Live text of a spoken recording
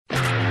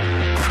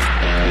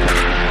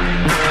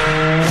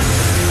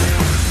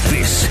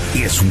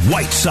It's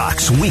White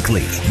Sox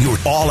Weekly, your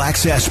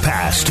all-access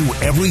pass to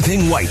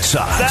everything White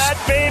Sox. That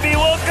baby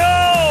will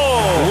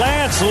go!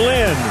 Lance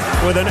Lynn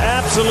with an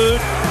absolute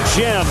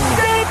gem.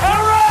 Deep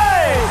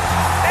hooray!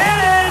 It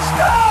is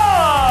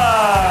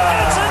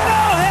gone! It's a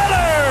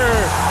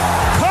no-hitter!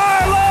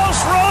 Carlos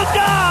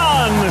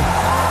Rodon!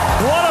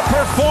 What a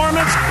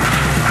performance!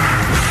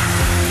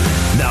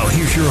 Now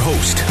here's your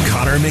host,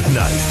 Connor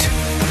McKnight.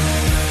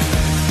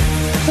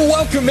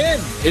 Welcome in.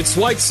 It's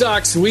White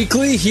Sox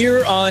Weekly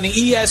here on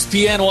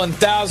ESPN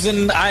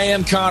 1000. I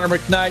am Connor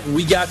McKnight.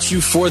 We got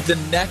you for the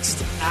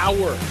next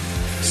hour.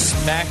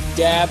 Smack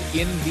dab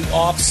in the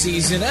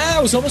offseason. I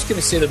was almost going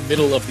to say the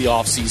middle of the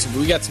offseason, but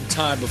we got some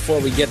time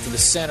before we get to the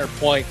center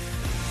point.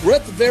 We're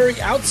at the very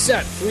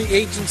outset. Free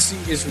agency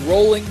is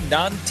rolling.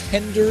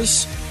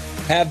 Non-tenders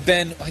have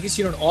been, I guess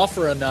you don't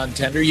offer a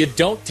non-tender. You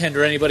don't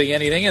tender anybody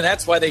anything, and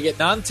that's why they get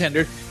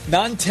non-tendered.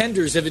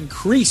 Non-tenders have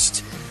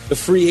increased the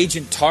free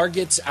agent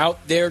targets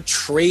out there,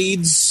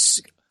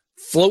 trades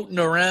floating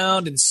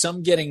around, and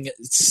some getting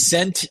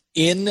sent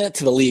in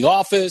to the league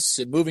office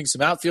and moving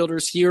some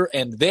outfielders here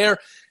and there.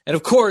 And,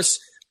 of course,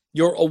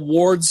 your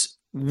awards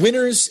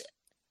winners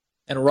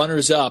and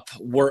runners-up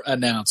were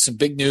announced. Some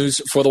big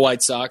news for the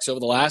White Sox over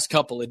the last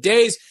couple of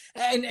days.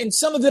 And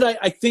some of it,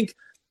 I think,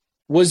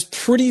 was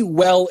pretty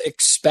well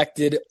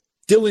expected.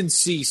 Dylan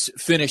Cease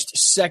finished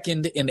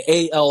second in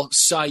AL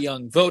Cy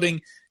Young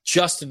voting.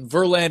 Justin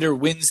Verlander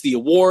wins the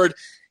award.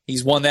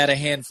 He's won that a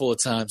handful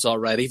of times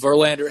already.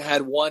 Verlander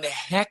had one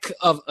heck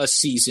of a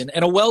season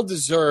and a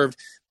well-deserved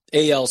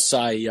AL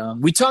Cy Young.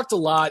 We talked a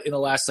lot in the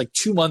last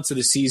 2 months of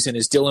the season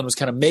as Dylan was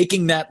kind of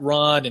making that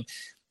run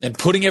and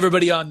putting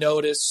everybody on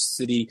notice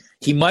that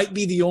he might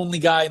be the only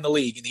guy in the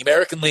league, in the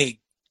American League,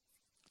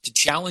 to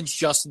challenge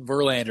Justin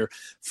Verlander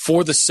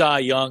for the Cy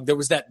Young. There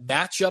was that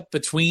matchup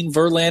between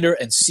Verlander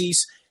and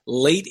Cease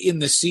late in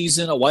the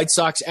season, a White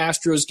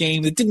Sox-Astros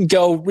game that didn't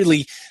go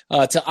really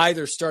to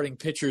either starting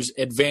pitcher's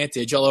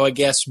advantage, although I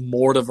guess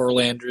more to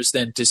Verlander's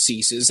than to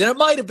Cease's. And it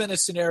might have been a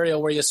scenario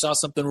where you saw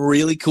something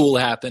really cool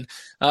happen,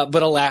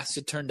 but alas,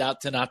 it turned out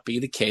to not be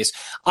the case.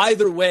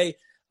 Either way,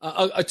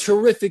 a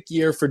terrific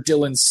year for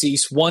Dylan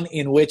Cease, one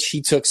in which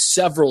he took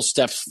several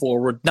steps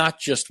forward, not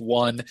just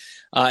one,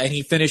 and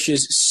he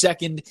finishes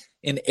second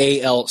in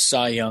AL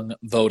Cy Young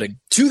voting.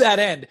 To that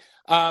end,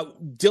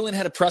 Dylan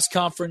had a press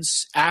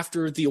conference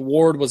after the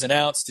award was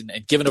announced and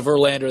given to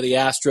Verlander of the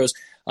Astros.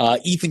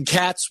 Ethan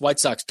Katz, White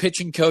Sox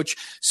pitching coach,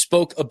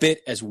 spoke a bit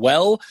as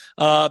well,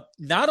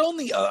 not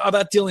only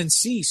about Dylan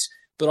Cease,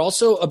 but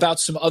also about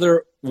some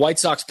other White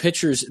Sox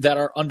pitchers that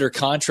are under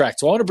contract.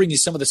 So I want to bring you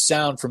some of the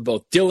sound from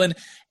both Dylan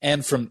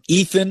and from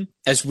Ethan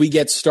as we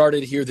get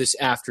started here this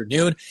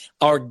afternoon.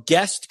 Our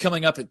guest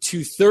coming up at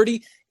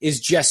 2:30 is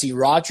Jesse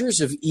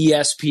Rogers of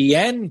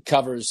ESPN,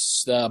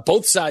 covers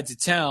both sides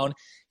of town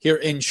here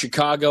in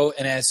Chicago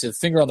and has a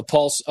finger on the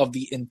pulse of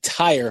the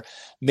entire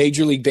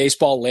Major League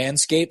Baseball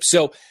landscape.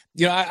 So,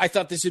 I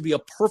thought this would be a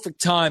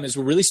perfect time as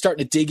we're really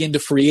starting to dig into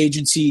free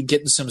agency,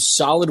 getting some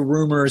solid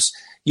rumors,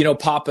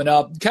 popping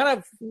up. Kind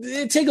of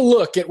take a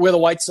look at where the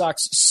White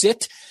Sox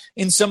sit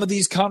in some of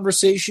these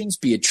conversations,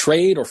 be it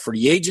trade or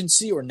free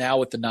agency or now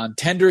with the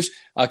non-tenders,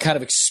 kind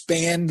of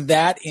expand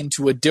that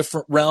into a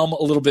different realm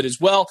a little bit as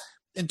well.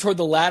 And toward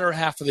the latter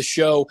half of the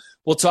show,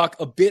 we'll talk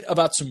a bit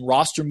about some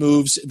roster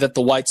moves that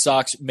the White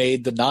Sox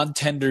made, the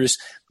non-tenders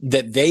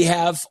that they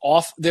have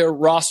off their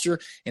roster,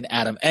 and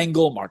Adam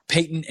Engel, Mark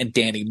Payton, and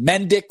Danny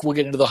Mendick. We'll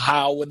get into the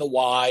how and the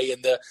why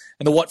and the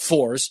what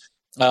fors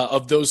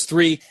of those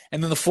three,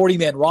 and then the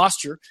 40-man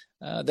roster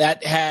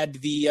that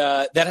had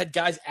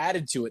guys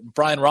added to it,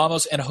 Brian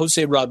Ramos and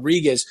Jose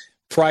Rodriguez,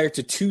 prior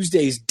to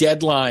Tuesday's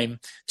deadline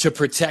to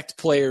protect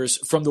players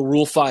from the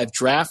Rule 5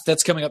 draft.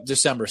 That's coming up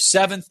December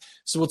 7th.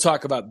 So we'll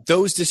talk about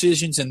those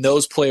decisions and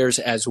those players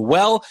as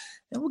well.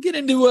 And we'll get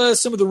into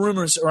some of the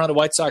rumors around a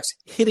White Sox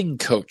hitting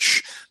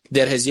coach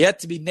that has yet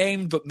to be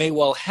named but may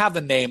well have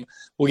a name.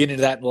 We'll get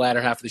into that in the latter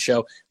half of the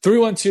show.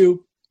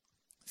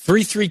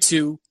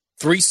 312-332-3776,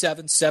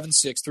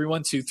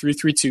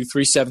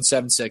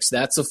 312-332-3776.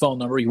 That's the phone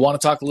number. You want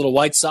to talk a little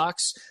White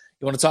Sox?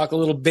 You want to talk a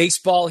little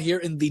baseball here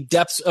in the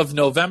depths of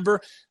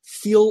November?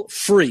 Feel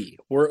free.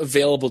 We're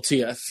available to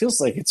you. It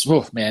feels like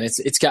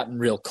it's gotten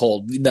real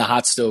cold. We need the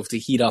hot stove to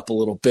heat up a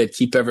little bit,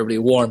 keep everybody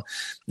warm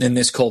in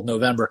this cold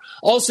November.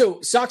 Also,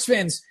 Sox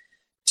fans,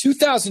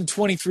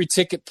 2023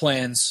 ticket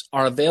plans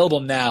are available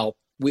now.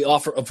 We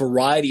offer a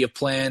variety of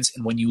plans,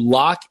 and when you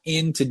lock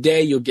in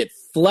today, you'll get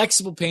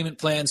flexible payment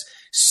plans,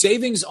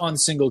 savings on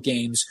single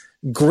games,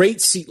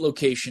 great seat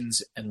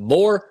locations, and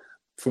more.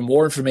 For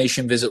more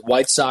information, visit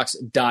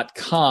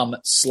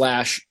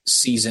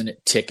whitesox.com/season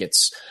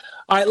tickets.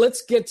 All right,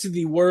 let's get to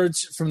the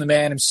words from the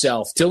man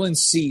himself. Dylan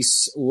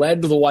Cease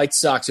led the White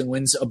Sox in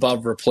wins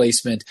above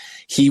replacement.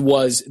 He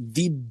was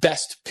the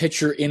best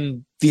pitcher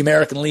in the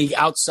American League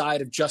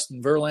outside of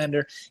Justin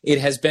Verlander. It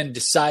has been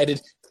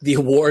decided. The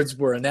awards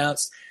were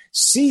announced.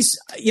 Cease,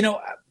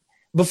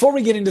 before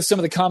we get into some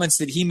of the comments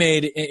that he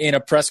made in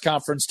a press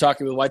conference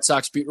talking with White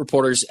Sox beat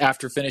reporters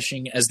after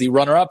finishing as the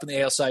runner-up in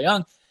the AL Cy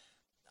Young,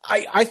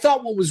 I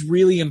thought what was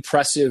really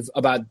impressive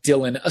about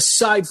Dylan,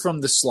 aside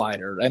from the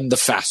slider and the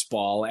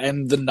fastball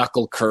and the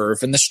knuckle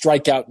curve and the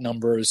strikeout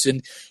numbers,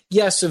 and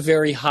yes, a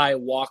very high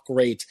walk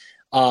rate,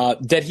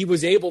 that he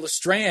was able to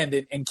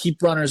strand and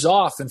keep runners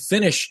off and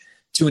finish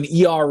to an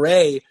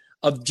ERA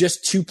of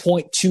just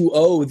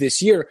 2.20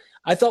 this year.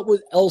 I thought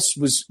what else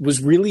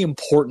was really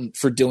important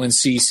for Dylan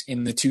Cease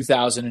in the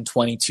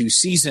 2022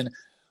 season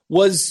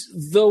was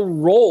the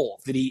role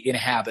that he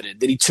inhabited,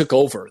 that he took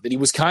over, that he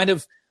was kind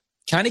of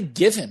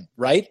given,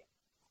 right?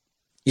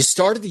 You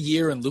started the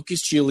year and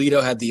Lucas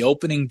Giolito had the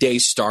opening day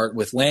start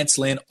with Lance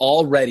Lynn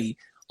already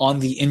on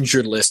the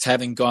injured list,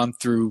 having gone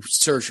through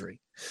surgery.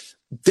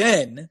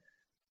 Then,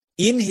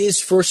 in his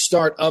first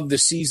start of the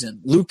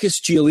season, Lucas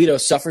Giolito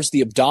suffers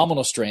the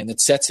abdominal strain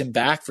that sets him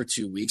back for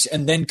 2 weeks,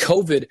 and then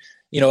COVID,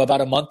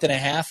 about a month and a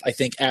half, I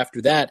think,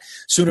 after that.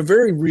 So in a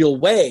very real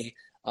way,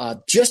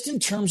 just in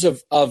terms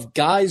of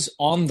guys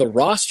on the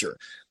roster,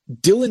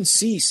 Dylan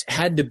Cease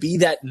had to be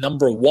that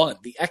number one.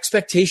 The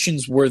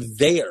expectations were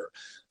there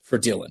for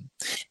Dylan.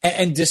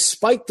 And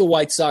despite the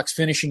White Sox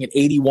finishing at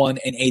 81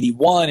 and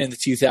 81 in the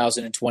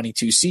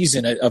 2022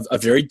 season, a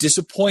very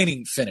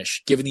disappointing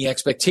finish given the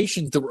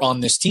expectations that were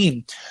on this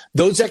team,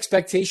 those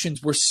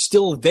expectations were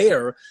still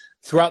there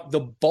throughout the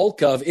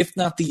bulk of, if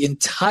not the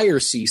entire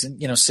season,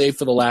 save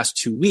for the last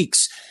 2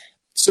 weeks.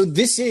 So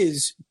this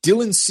is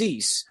Dylan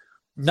Cease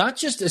not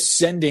just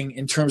ascending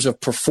in terms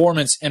of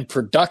performance and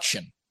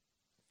production,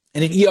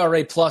 and an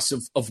ERA plus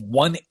of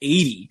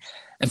 180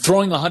 and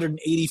throwing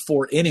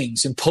 184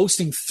 innings and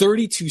posting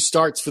 32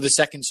 starts for the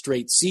second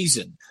straight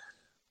season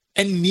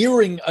and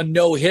nearing a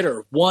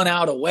no-hitter 1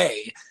 out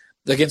away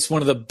against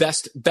one of the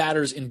best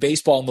batters in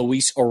baseball,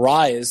 Luis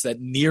Arias,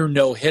 that near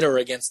no-hitter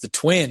against the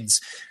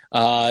Twins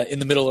in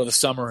the middle of the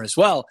summer as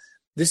well.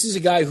 This is a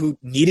guy who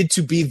needed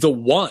to be the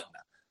one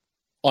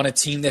on a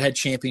team that had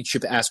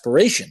championship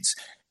aspirations.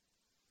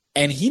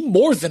 And he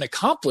more than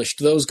accomplished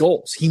those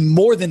goals. He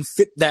more than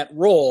fit that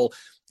role.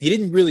 He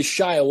didn't really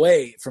shy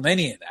away from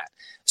any of that.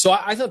 So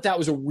I thought that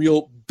was a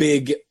real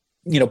big,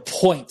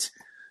 point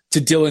to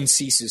Dylan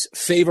Cease's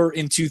favor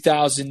in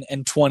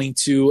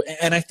 2022.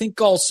 And I think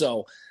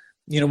also,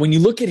 when you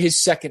look at his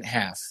second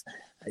half,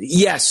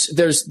 yes,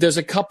 there's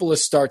a couple of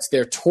starts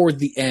there toward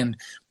the end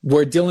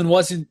where Dylan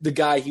wasn't the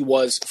guy he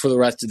was for the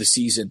rest of the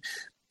season,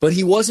 but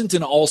he wasn't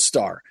an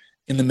all-star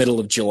in the middle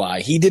of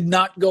July. He did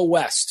not go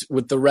west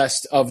with the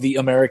rest of the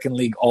American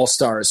League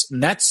All-Stars.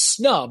 And that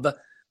snub,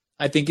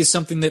 I think, is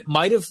something that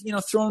might have,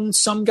 thrown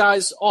some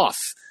guys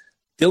off.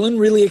 Dylan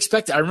really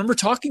expected. I remember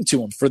talking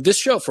to him for this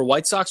show, for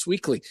White Sox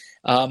Weekly,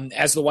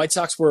 as the White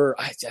Sox were,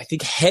 I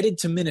think, headed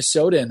to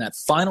Minnesota in that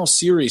final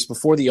series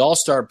before the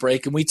All-Star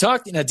break. And we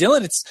talked,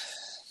 Dylan,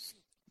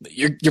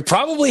 you're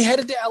probably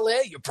headed to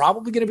LA. You're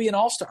probably going to be an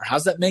All-Star.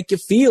 How's that make you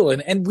feel?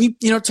 And we,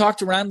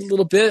 talked around a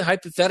little bit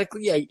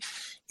hypothetically.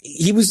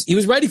 He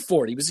was ready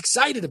for it. He was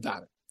excited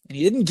about it, and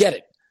he didn't get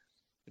it.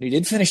 But he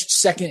did finish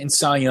second in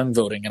Cy Young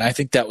voting, and I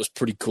think that was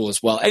pretty cool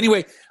as well.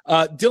 Anyway,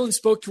 Dylan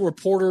spoke to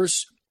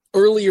reporters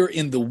earlier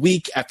in the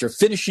week after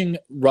finishing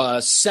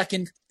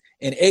second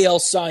in AL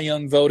Cy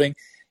Young voting.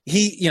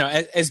 He,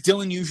 as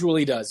Dylan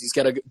usually does, he's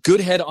got a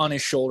good head on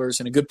his shoulders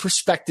and a good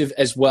perspective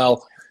as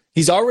well.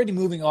 He's already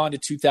moving on to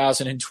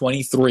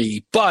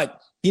 2023, but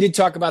he did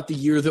talk about the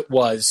year that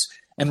was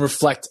and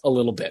reflect a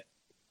little bit.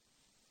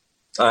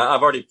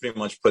 I've already pretty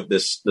much put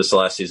this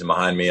last season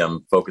behind me.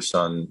 I'm focused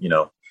on,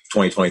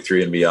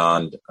 2023 and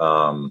beyond.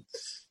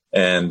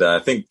 And I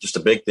think just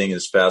a big thing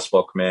is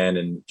fastball command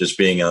and just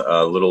being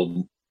a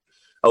little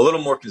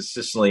more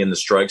consistently in the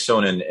strike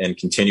zone and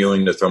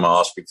continuing to throw my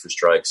off speed for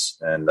strikes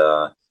and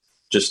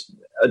just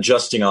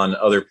adjusting on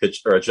other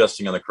pitch or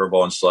adjusting on the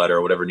curveball and slider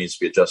or whatever needs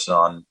to be adjusted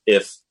on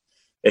if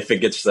it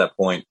gets to that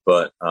point.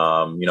 But,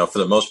 for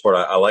the most part,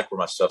 I like where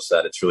my stuff's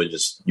at. It's really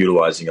just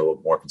utilizing it a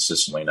little more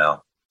consistently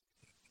now.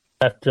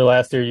 After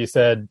last year, you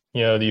said,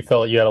 you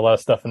felt you had a lot of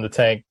stuff in the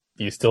tank.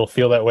 Do you still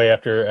feel that way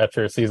after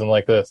a season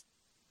like this?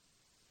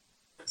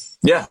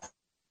 Yeah,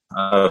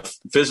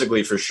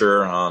 physically for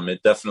sure.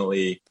 It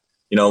definitely,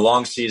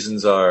 long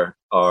seasons are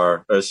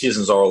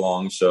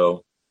long.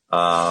 So,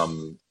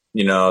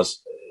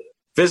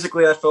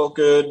 physically I felt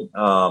good.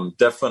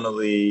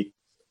 Definitely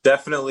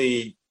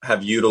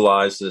have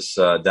utilized this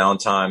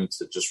downtime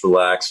to just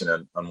relax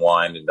and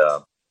unwind and,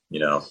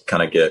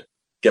 kind of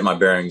get my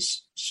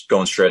bearings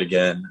going straight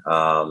again.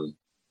 But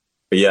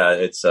yeah,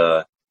 it's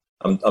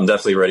I'm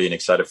definitely ready and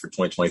excited for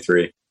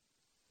 2023.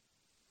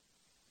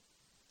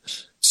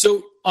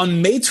 So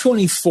on May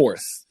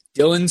 24th,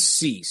 Dylan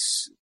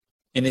Cease,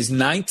 in his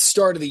 9th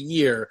start of the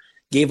year,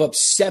 gave up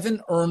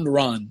 7 earned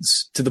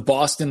runs to the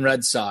Boston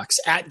Red Sox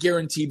at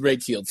Guaranteed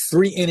Rate Field.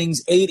 3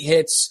 innings, 8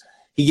 hits.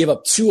 He gave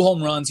up 2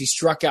 home runs. He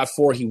struck out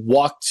 4. He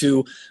walked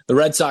 2. The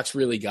Red Sox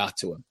really got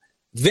to him.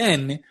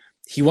 Then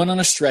he went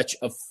on a stretch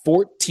of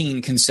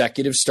 14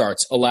 consecutive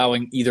starts,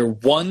 allowing either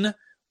 1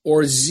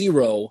 or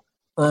 0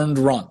 earned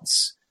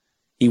runs.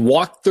 He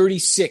walked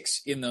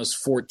 36 in those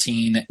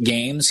 14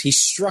 games. He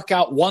struck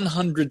out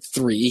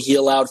 103. He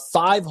allowed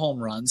 5 home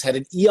runs, had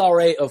an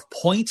ERA of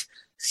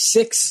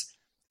 .667.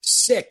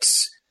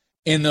 6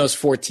 in those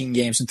 14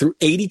 games and threw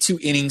 82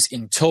 innings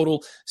in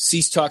total.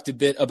 Cease talked a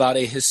bit about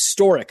a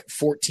historic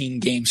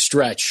 14-game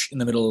stretch in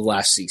the middle of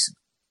last season.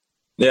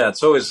 Yeah,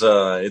 it's always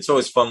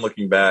fun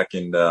looking back,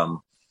 and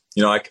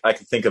I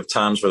can think of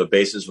times where the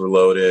bases were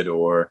loaded,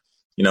 or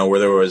where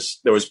there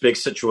was big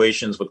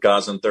situations with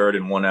guys on third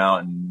and one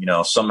out, and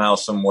somehow,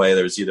 some way,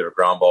 there was either a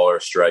ground ball or a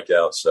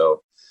strikeout.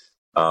 So,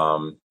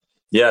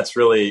 it's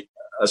really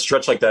a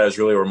stretch like that is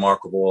really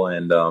remarkable,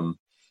 and I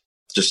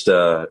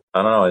don't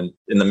know.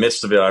 In the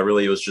midst of it, I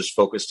really was just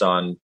focused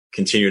on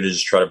continuing to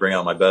just try to bring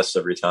out my best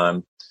every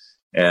time,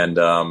 and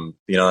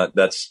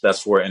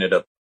that's where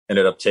it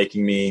ended up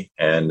taking me,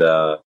 and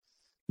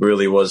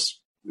really was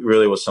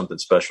something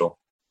special.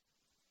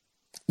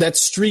 That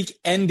streak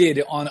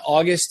ended on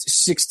August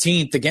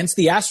 16th against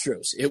the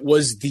Astros. It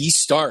was the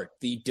start.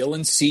 The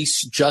Dylan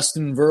Cease,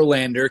 Justin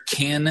Verlander.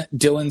 Can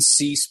Dylan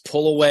Cease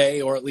pull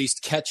away or at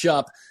least catch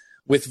up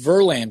with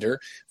Verlander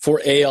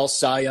for AL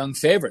Cy Young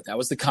favorite? That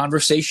was the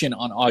conversation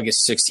on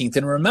August 16th.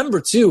 And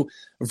remember, too,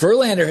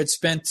 Verlander had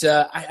spent,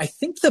 I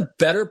think, the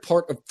better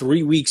part of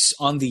 3 weeks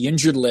on the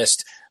injured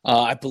list.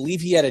 I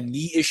believe he had a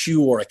knee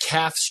issue or a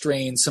calf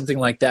strain, something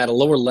like that, a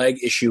lower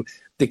leg issue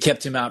that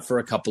kept him out for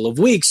a couple of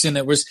weeks. And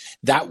that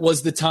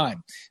was the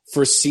time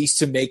for Cease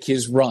to make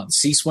his run.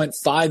 Cease went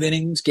 5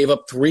 innings, gave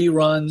up 3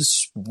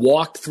 runs,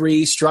 walked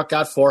 3, struck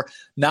out 4.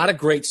 Not a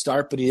great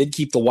start, but he did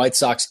keep the White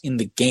Sox in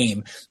the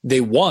game. They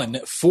won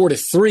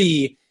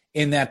 4-3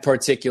 in that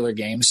particular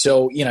game.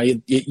 So,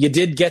 you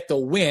did get the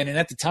win. And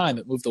at the time,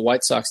 it moved the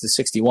White Sox to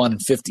 61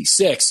 and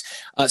 56.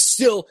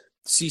 Still,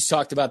 Cease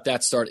talked about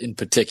that start in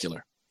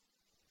particular.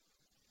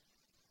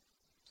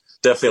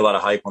 Definitely a lot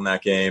of hype on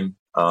that game.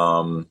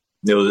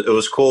 It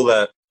was cool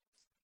that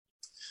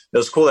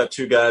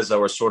 2 guys that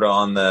were sort of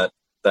on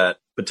that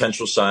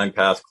potential signing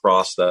path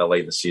crossed that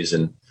late in the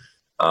season.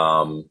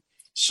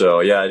 So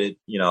yeah,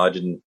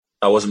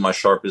 I wasn't my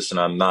sharpest, and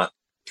I'm not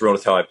thrilled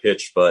with how I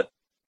pitched, but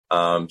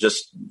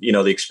just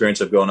the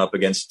experience of going up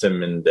against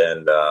him and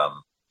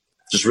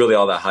just really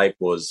all that hype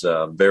was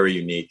very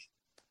unique.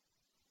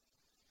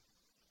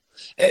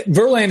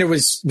 Verlander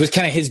was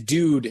kind of his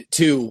dude,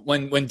 too,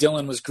 when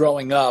Dylan was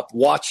growing up,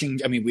 watching.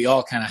 I mean, we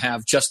all kind of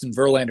have Justin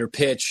Verlander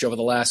pitch over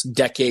the last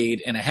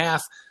decade and a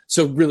half.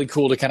 So really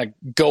cool to kind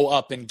of go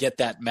up and get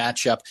that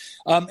matchup.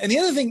 And the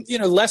other thing,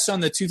 less on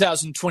the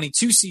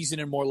 2022 season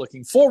and more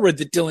looking forward,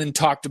 that Dylan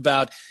talked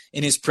about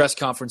in his press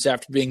conference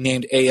after being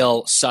named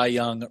AL Cy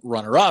Young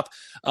runner-up.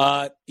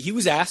 He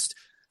was asked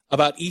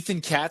about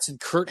Ethan Katz and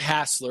Kurt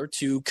Hassler,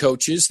 2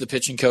 coaches, the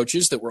pitching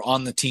coaches that were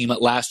on the team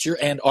last year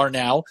and are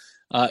now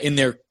in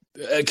their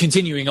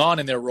continuing on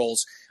in their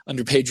roles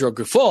under Pedro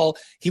Grifol.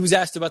 He was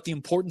asked about the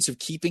importance of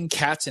keeping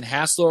Katz and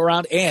Hassler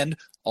around, and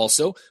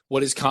also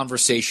what his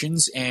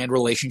conversations and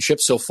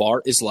relationship so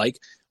far is like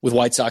with new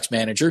White Sox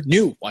manager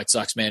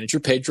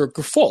Pedro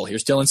Grifol.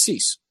 Here's Dylan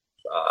Cease.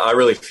 I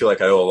really feel like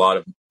I owe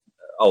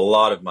a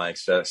lot of my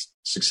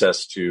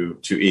success to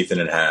Ethan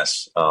and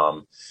Hass.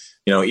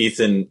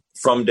 Ethan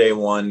from day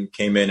one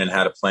came in and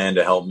had a plan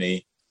to help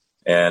me.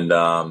 And,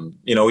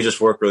 we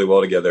just work really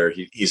well together.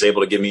 He's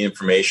able to give me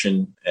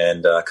information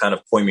and kind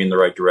of point me in the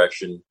right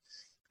direction.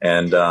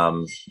 And,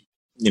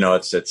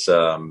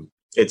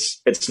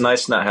 it's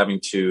nice not having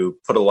to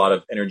put a lot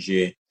of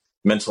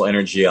mental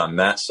energy on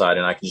that side.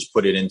 And I can just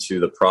put it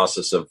into the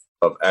process of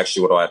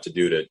actually what do I have to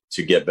do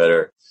to get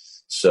better.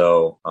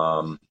 So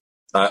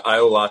I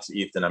owe a lot to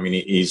Ethan. I mean,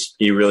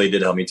 he really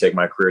did help me take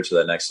my career to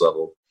that next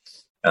level,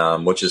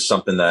 which is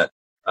something that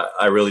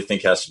I really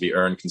think has to be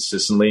earned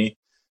consistently.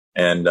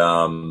 And,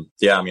 I'm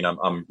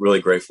really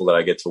grateful that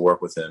I get to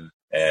work with him.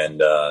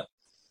 And,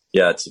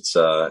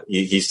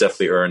 he's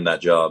definitely earned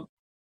that job.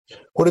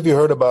 What have you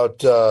heard about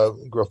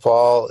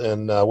Grifol,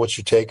 and what's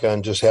your take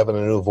on just having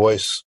a new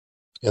voice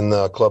in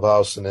the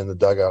clubhouse and in the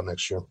dugout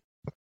next year?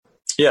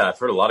 Yeah, I've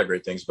heard a lot of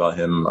great things about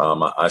him.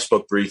 I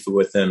spoke briefly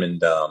with him,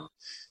 and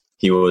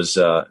he was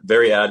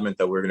very adamant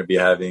that we're going to be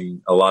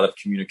having a lot of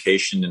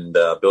communication and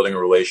building a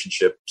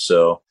relationship.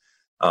 So,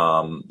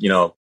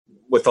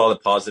 with all the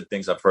positive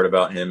things I've heard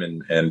about him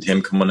and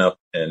him coming up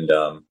and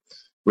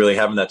really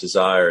having that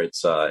desire,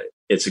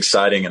 it's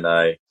exciting. And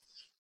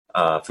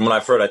from what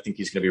I've heard, I think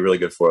he's going to be really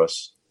good for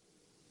us.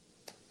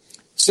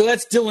 So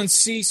that's Dylan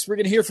Cease. We're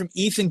going to hear from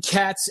Ethan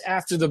Katz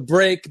after the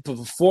break. But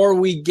before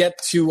we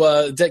get to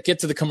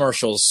the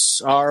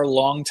commercials, our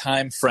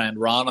longtime friend,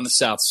 Ron on the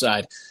South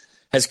Side,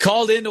 has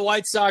called into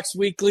White Sox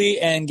Weekly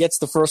and gets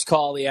the first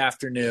call of the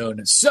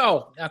afternoon.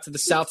 So after the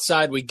South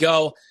Side we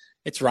go.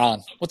 It's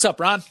Ron. What's up,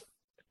 Ron?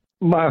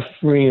 My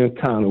friend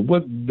Connor,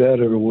 what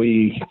better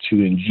way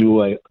to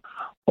enjoy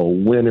a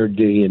winter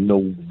day in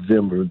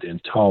November than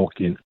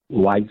talking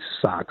White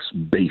Sox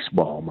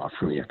baseball, my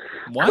friend?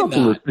 Why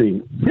Couple not? of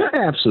things. Yeah,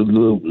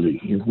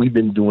 absolutely. We've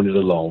been doing it a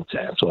long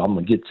time, so I'm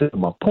going to get to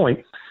my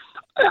point.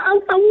 I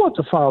want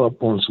to follow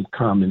up on some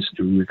comments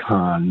that Rick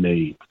Hahn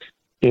made.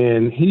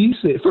 And he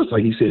said, first of all,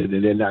 he said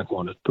that they're not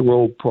going to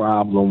throw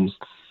problems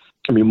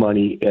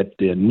money at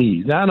their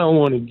needs. I don't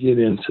want to get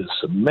into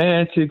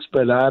semantics,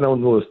 but I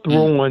don't know if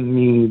throwing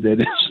means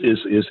that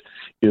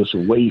it's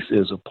waste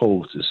as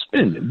opposed to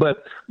spending.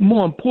 But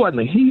more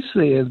importantly, he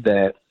says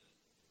that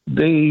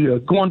they are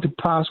going to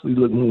possibly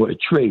look more at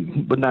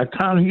trading. But now,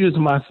 Connor, here's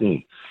my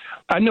thing.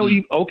 I know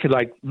you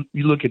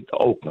look at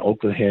Oakland.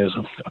 Oakland has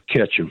a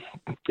catcher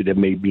that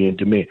may be in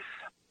demand.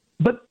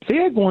 But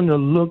they're going to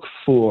look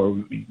for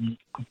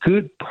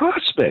good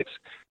prospects.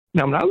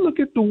 Now, when I look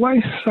at the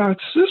White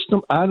Sox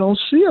system, I don't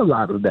see a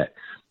lot of that.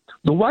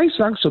 The White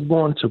Sox are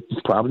going to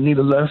probably need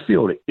a left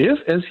fielder. If,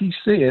 as he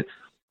said,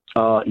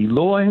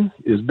 Eloy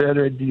is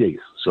better at DH.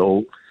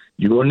 So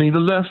you're going to need a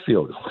left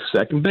fielder,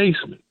 second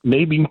baseman,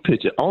 maybe even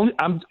pitcher. Only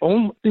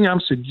thing I'm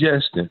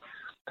suggesting,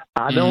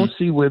 I don't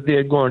see where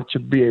they're going to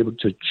be able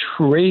to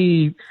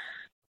trade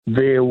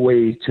their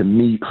way to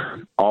meet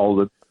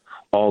all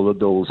of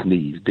those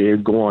needs. They're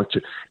going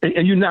to,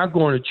 and you're not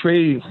going to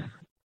trade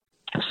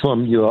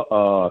from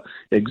your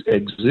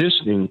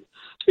existing,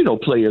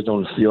 players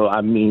on the field.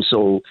 I mean,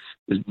 so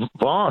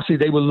Vaughn,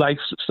 they would like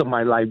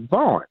somebody like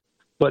Vaughn.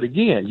 But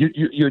again,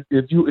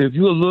 if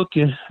you're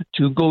looking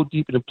to go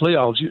deep in the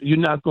playoffs, you're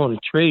not going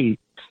to trade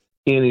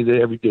any of the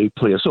everyday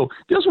players. So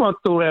just want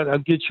to throw that. I'll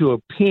get your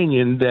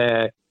opinion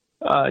that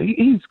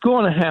he's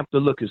going to have to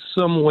look at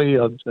some way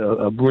of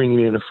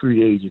bringing in a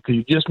free agent, because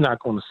you're just not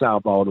going to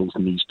solve all those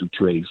needs through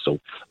trade. So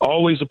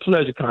always a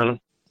pleasure, Connor.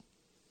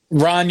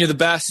 Ron, you're the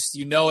best.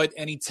 You know it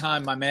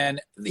anytime, my man.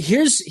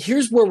 Here's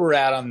where we're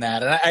at on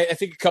that. And I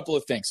think a couple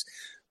of things.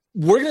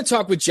 We're going to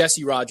talk with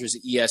Jesse Rogers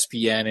at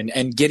ESPN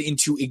and get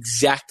into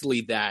exactly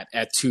that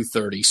at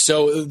 2:30.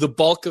 So the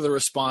bulk of the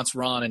response,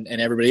 Ron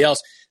and everybody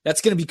else,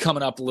 that's going to be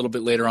coming up a little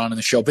bit later on in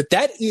the show. But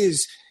that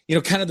is,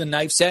 kind of the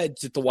knife's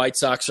edge that the White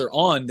Sox are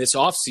on this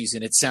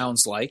offseason, it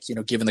sounds like,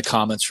 given the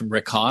comments from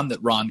Rick Hahn that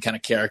Ron kind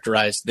of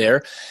characterized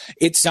there.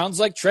 It sounds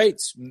like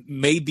trades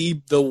may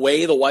be the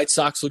way the White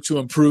Sox look to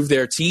improve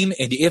their team.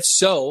 And if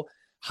so,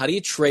 how do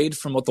you trade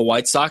from what the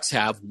White Sox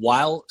have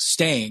while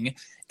staying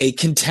a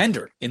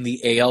contender in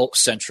the AL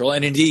Central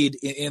and indeed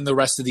in the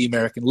rest of the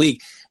American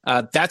League?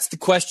 That's the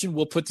question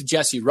we'll put to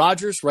Jesse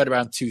Rogers right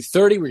around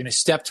 2:30. We're going to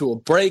step to a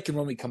break, and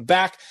when we come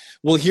back,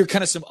 we'll hear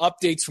kind of some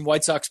updates from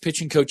White Sox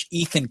pitching coach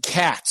Ethan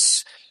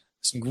Katz.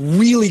 Some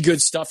really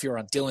good stuff here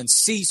on Dylan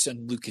Cease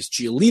and Lucas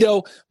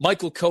Giolito,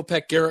 Michael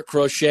Kopech, Garrett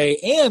Crochet,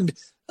 and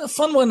a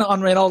fun one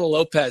on Reynaldo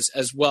Lopez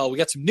as well. We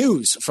got some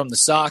news from the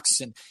Sox,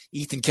 and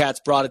Ethan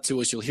Katz brought it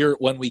to us. You'll hear it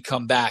when we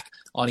come back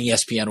on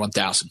ESPN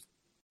 1000.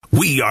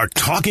 We are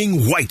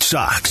talking White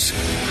Sox.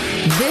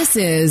 This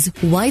is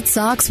White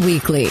Sox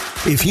Weekly.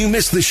 If you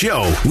missed the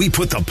show, we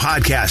put the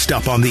podcast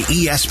up on the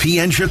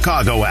ESPN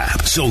Chicago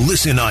app, so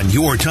listen on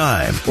your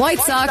time. White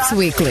Sox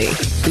Weekly,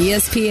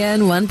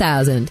 ESPN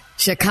 1000,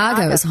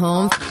 Chicago's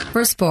home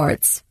for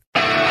sports.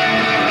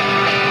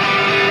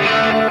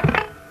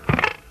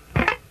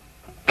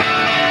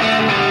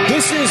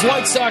 This is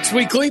White Sox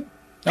Weekly.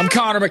 I'm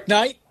Connor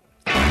McKnight.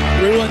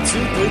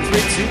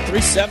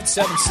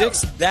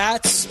 312-332-3776.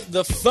 That's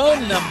the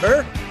phone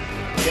number.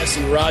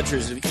 Jesse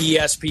Rogers of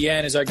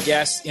ESPN is our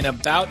guest in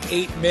about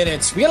 8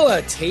 minutes. We got a lot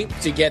of tape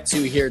to get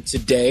to here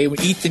today.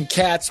 Ethan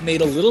Katz made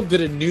a little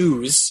bit of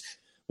news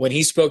when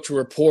he spoke to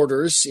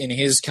reporters in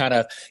his kind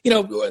of,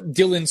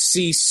 Dylan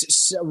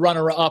Cease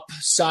runner-up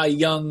Cy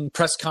Young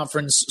press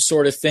conference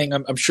sort of thing.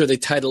 I'm sure they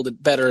titled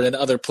it better than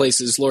other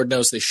places. Lord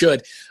knows they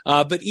should.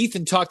 But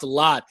Ethan talked a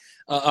lot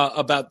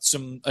about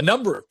a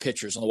number of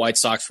pitchers on the White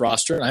Sox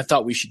roster, and I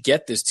thought we should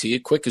get this to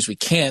you quick as we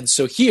can.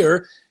 So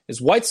here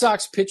is White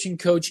Sox pitching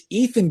coach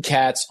Ethan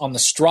Katz on the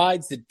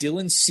strides that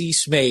Dylan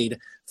Cease made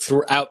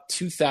throughout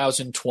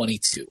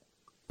 2022.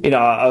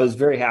 I was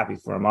very happy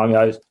for him. I mean,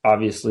 I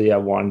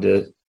wanted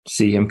to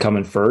see him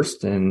coming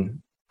first,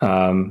 and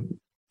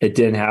it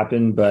didn't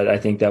happen, but I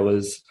think that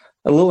was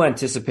a little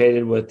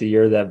anticipated with the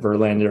year that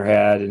Verlander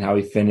had and how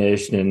he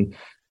finished. And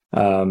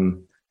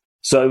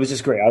so it was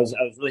just great. I was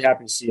really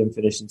happy to see him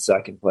finish in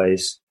second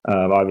place.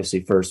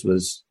 Obviously first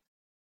was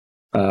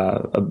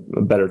a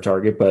better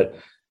target, but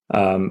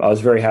I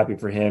was very happy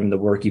for him, the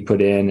work he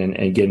put in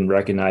and getting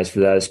recognized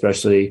for that,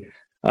 especially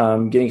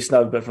getting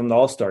snubbed from the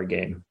All-Star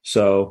game.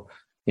 So,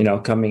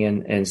 coming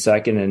in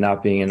second and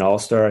not being an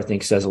All-Star, I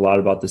think says a lot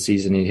about the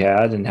season he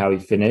had and how he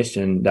finished,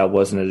 and that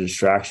wasn't a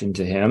distraction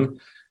to him.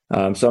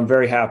 So I'm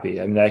very happy.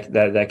 I mean,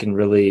 that can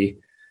really,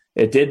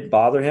 it did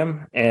bother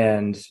him.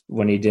 And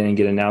when he didn't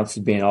get announced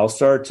as being an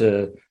All-Star,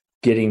 to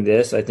getting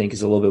this, I think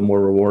is a little bit more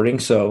rewarding.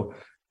 So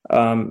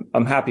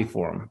I'm happy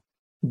for him.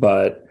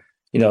 But,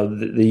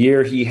 the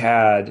year he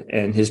had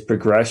and his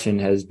progression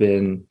has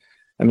been,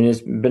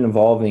 it's been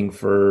evolving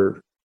for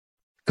a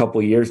couple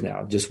of years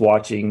now, just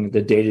watching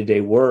the day-to-day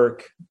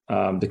work,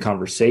 the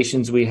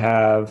conversations we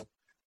have,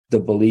 the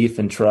belief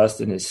and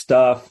trust in his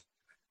stuff.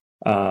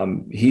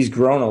 He's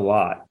grown a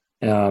lot.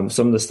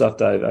 Some of the stuff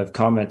that I've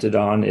commented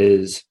on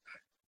is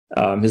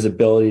his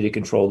ability to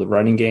control the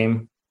running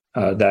game.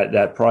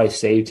 That probably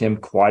saved him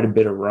quite a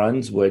bit of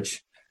runs,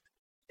 which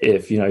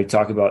if, you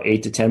talk about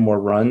 8 to 10 more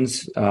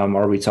runs,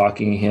 are we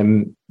talking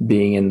him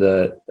being in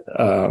the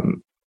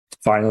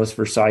finalist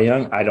for Cy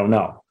Young? I don't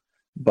know.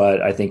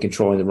 But I think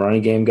controlling the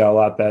running game got a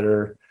lot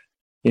better.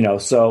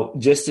 So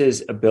just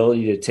his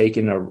ability to take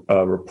in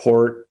a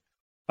report,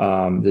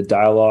 the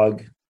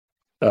dialogue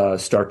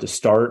start to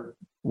start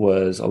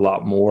was a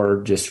lot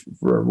more just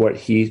for what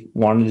he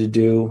wanted to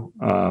do.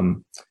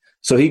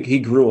 So he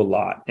grew a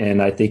lot,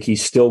 and I think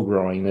he's still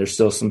growing. There's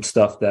still some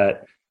stuff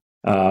that,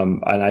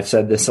 and I've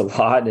said this a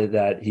lot,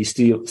 that he's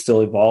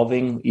still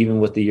evolving, even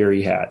with the year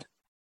he had.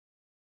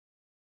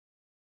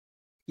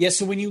 Yeah,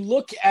 so when you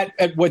look at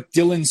what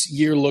Dylan's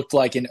year looked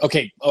like, and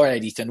okay, all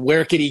right, Ethan,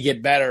 where could he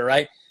get better,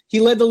 right? He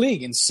led the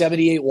league in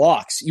 78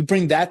 walks. You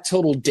bring that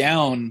total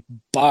down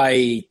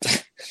by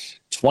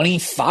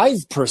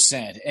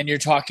 25%, and you're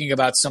talking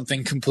about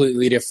something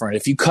completely different.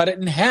 If you cut it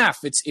in half,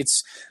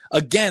 it's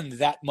again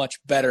that much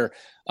better.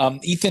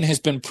 Ethan has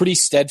been pretty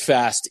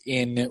steadfast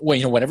in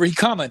whenever he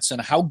comments on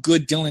how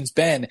good Dylan's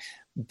been,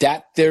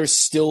 that there's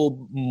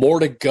still more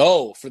to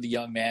go for the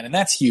young man, and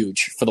that's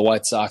huge for the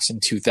White Sox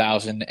in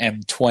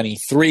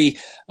 2023.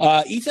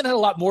 Ethan had a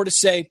lot more to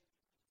say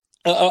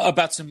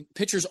about some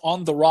pitchers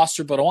on the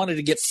roster, but I wanted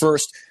to get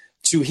first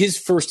to his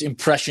first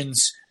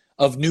impressions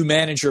of new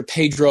manager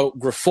Pedro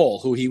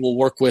Grifol, who he will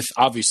work with,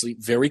 obviously,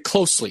 very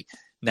closely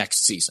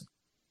next season.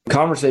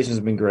 Conversations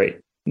have been great.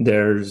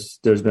 There's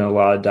been a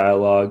lot of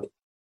dialogue,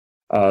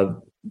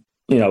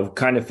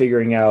 kind of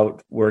figuring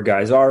out where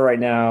guys are right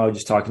now,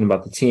 just talking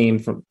about the team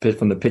from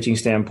the pitching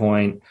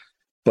standpoint.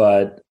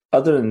 But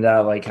other than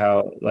that, like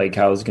how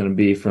it's going to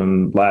be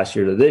from last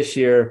year to this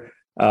year,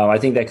 I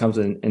think that comes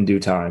in due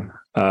time.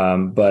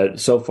 But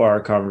so far,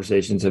 our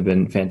conversations have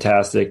been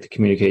fantastic. The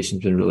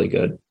communication's been really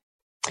good.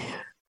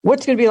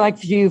 What's going to be like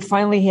for you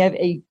finally have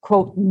a,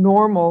 quote,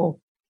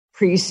 normal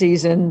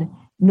preseason,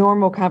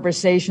 normal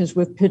conversations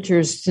with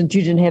pitchers since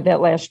you didn't have that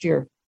last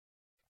year?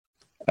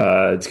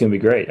 It's going to be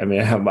great. I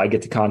mean, I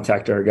get to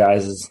contact our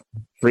guys as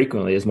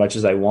frequently as much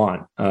as I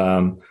want,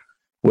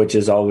 which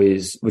is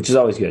always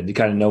good. You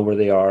kind of know where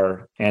they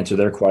are, answer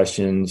their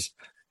questions,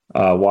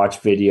 watch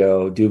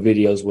video, do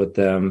videos with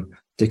them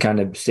to kind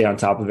of stay on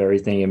top of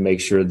everything and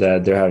make sure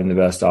that they're having the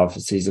best off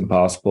season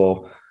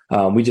possible.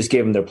 We just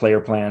gave them their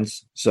player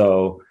plans.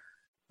 So,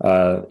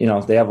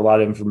 they have a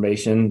lot of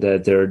information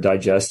that they're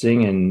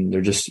digesting, and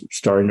they're just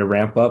starting to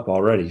ramp up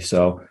already.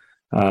 So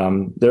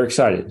they're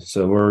excited.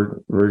 So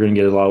we're going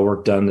to get a lot of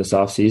work done this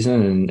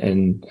offseason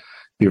and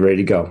be ready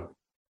to go.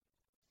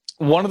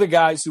 One of the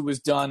guys who has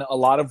done a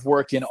lot of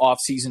work in off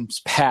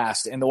seasons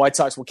past, and the White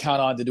Sox will count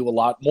on to do a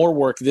lot more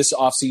work this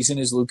offseason,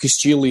 is Lucas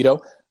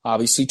Giolito.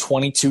 Obviously,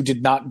 22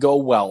 did not go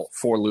well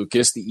for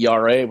Lucas. The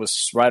ERA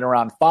was right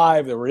around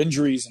 5. There were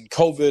injuries and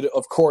COVID,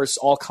 of course,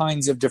 all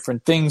kinds of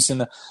different things.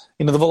 And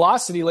the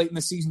velocity late in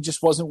the season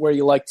just wasn't where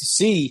you like to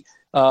see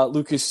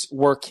Lucas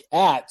work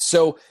at.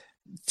 So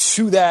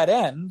to that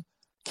end,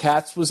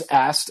 Katz was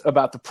asked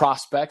about the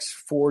prospects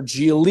for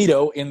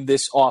Giolito in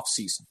this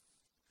offseason.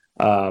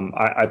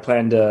 I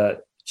plan to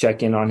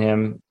check in on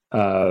him,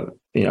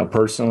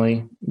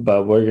 personally,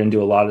 but we're going to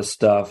do a lot of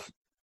stuff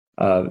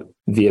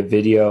via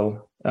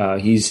video.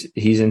 He's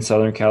in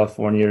Southern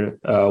California,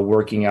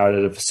 working out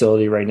at a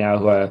facility right now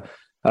who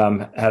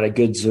had a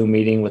good Zoom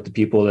meeting with the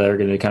people that are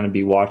going to kind of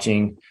be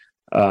watching,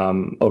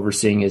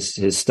 overseeing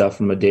his stuff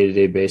from a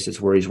day-to-day basis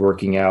where he's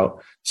working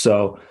out.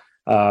 So,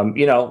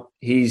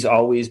 he's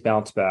always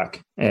bounced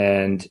back,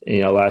 and,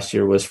 last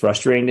year was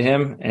frustrating to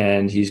him,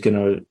 and he's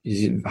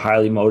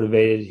highly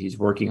motivated. He's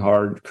working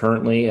hard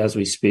currently as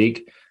we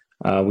speak.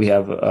 We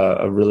have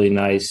a really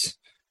nice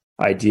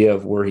idea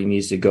of where he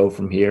needs to go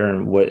from here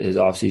and what his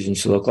offseason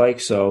should look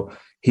like. So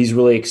he's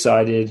really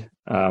excited.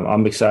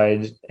 I'm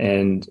excited,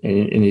 and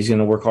he's going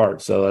to work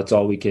hard. So that's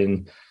all we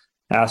can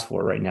ask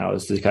for right now,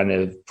 is to kind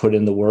of put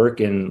in the work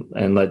and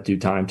let due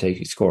time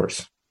take its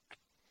course.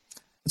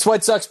 It's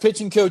White Sox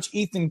pitching coach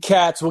Ethan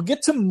Katz. We'll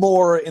get to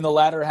more in the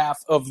latter half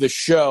of the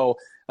show.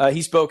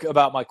 He spoke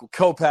about Michael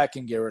Kopech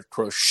and Garrett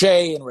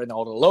Crochet and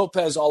Reynaldo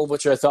Lopez, all of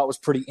which I thought was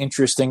pretty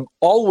interesting.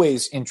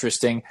 Always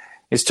interesting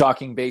is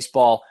talking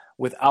baseball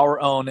with our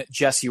own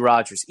Jesse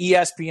Rogers,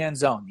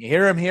 ESPN's own. You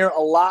hear him here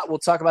a lot. We'll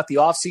talk about the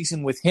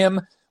offseason with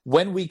him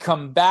when we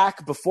come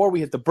back. Before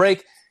we hit the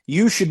break,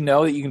 you should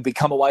know that you can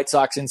become a White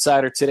Sox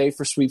insider today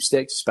for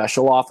sweepstakes,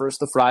 special offers,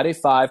 the Friday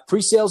 5,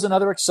 pre-sales, and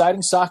other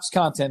exciting Sox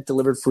content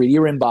delivered free to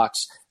your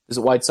inbox.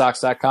 Visit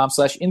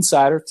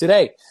whitesox.com/insider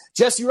today.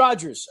 Jesse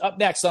Rogers up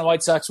next on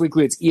White Sox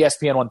Weekly. It's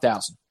ESPN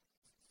 1000.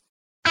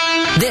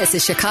 This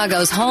is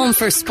Chicago's home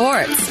for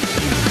sports.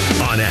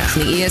 On app.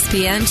 The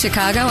ESPN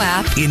Chicago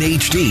app. In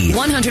HD.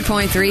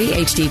 100.3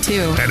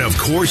 HD2. And of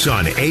course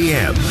on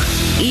AM.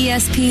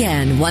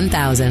 ESPN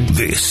 1000.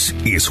 This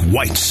is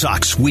White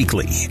Sox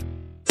Weekly.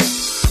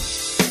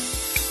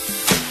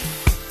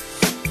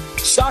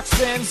 Sox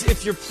fans,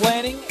 if you're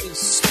planning a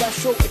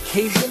special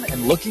occasion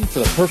and looking for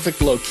the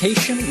perfect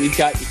location, we've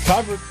got you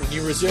covered. When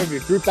you reserve your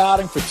group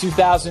outing for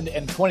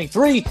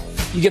 2023,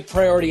 you get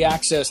priority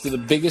access to the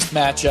biggest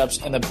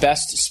matchups and the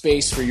best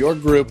space for your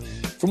group.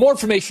 For more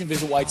information,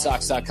 visit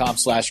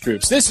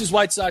whitesox.com/groups. This is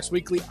White Sox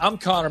Weekly. I'm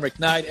Connor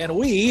McKnight, and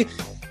we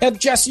have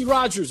Jesse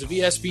Rogers of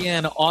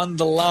ESPN on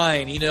the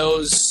line. He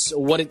knows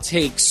what it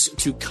takes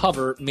to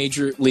cover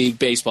Major League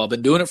Baseball.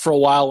 Been doing it for a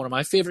while. One of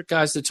my favorite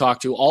guys to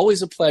talk to.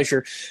 Always a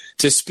pleasure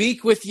to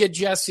speak with you,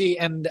 Jesse.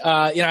 And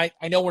I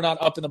know we're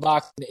not up in the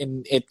box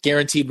at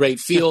Guaranteed Rate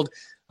Field,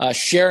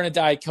 sharing a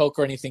Diet Coke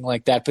or anything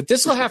like that. But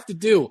this will have to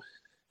do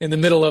in the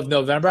middle of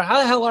November.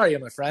 How the hell are you,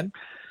 my friend?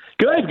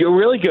 Good,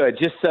 really good.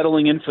 Just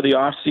settling in for the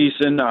off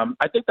season.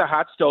 I think the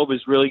hot stove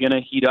is really going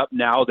to heat up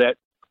now that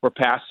we're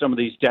past some of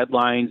these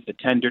deadlines, the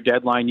tender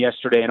deadline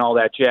yesterday and all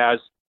that jazz.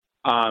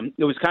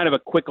 It was kind of a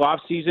quick off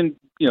season,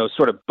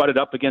 sort of butted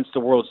up against the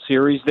World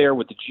Series there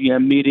with the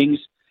GM meetings.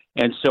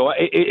 And so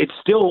it's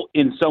still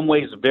in some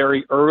ways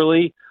very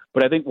early,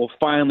 but I think we'll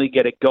finally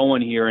get it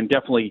going here, and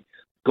definitely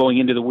going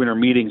into the winter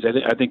meetings,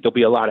 I think there'll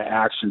be a lot of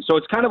action. So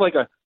it's kind of like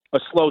a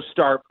slow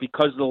start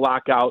because of the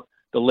lockout,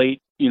 the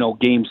late,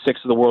 Game 6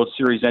 of the World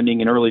Series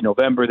ending in early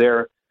November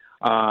there.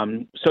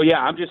 So, yeah,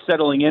 I'm just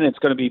settling in. It's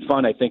going to be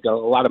fun. I think a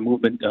lot of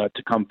movement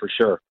to come for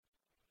sure.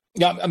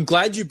 Yeah, I'm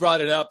glad you brought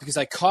it up because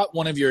I caught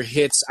one of your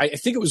hits. I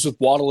think it was with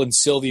Waddle and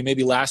Sylvie,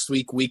 maybe last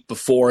week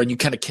before, and you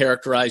kind of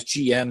characterized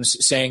GMs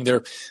saying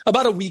they're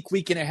about a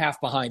week and a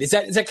half behind. Is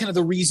that kind of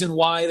the reason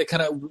why that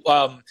kind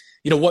of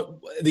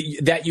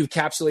that you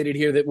encapsulated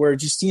here, that we're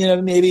just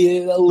maybe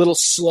a little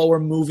slower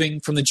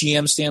moving from the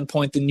GM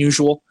standpoint than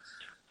usual?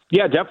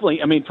 Yeah,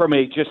 definitely. I mean, from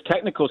a just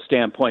technical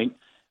standpoint,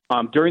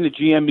 during the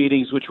GM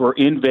meetings, which were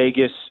in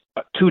Vegas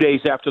 2 days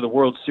after the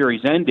World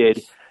Series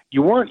ended,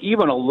 you weren't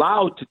even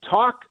allowed to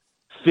talk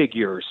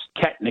figures,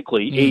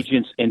 technically,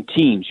 agents and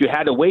teams. You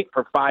had to wait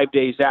for 5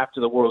 days after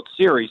the World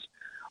Series.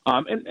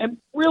 And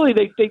really,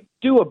 they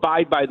do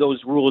abide by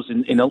those rules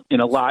in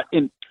a lot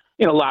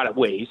of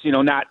ways.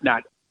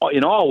 Not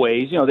in all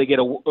ways. They get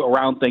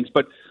around things.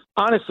 But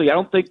honestly, I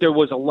don't think there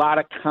was a lot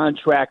of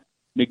contract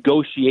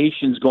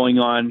negotiations going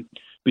on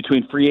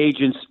between free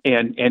agents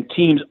and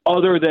teams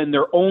other than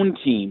their own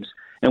teams.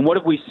 And what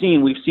have we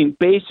seen? We've seen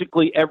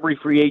basically every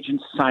free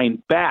agent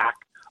sign back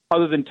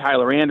other than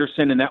Tyler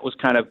Anderson, and that was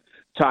kind of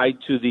tied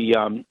to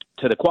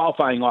the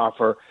qualifying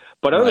offer.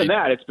 But other than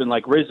that, it's been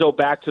like Rizzo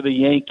back to the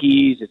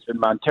Yankees. It's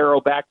been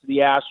Montero back to the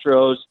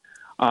Astros.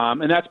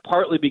 And that's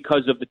partly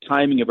because of the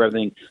timing of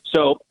everything.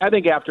 So I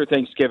think after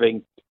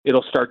Thanksgiving,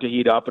 it'll start to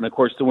heat up. And, of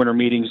course, the winter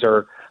meetings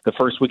are the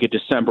first week of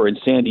December in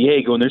San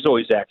Diego, and there's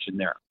always action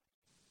there.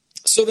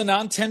 So the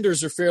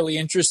non-tenders are fairly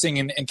interesting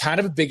and kind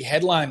of a big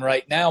headline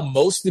right now,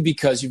 mostly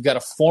because you've got a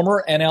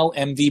former NL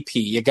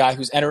MVP, a guy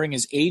who's entering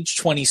his age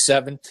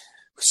 27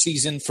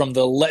 season from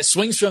the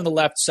swings from the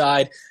left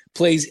side,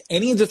 plays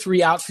any of the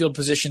three outfield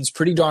positions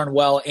pretty darn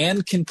well,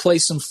 and can play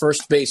some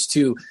first base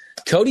too.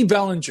 Cody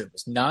Bellinger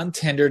was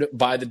non-tendered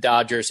by the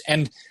Dodgers.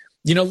 And,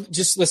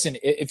 just listen,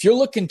 if you're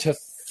looking to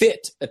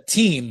fit a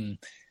team,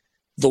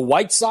 the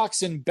White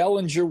Sox and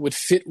Bellinger would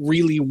fit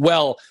really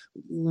well.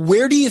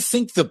 Where do you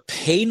think the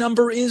pay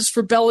number is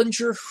for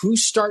Bellinger?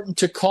 Who's starting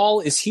to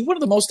call? Is he one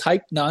of the most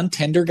hyped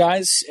non-tender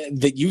guys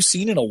that you've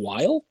seen in a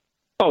while?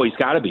 Oh, he's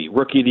got to be.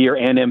 Rookie of the Year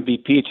and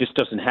MVP. It just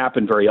doesn't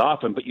happen very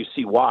often, but you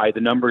see why.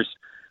 The numbers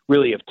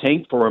really have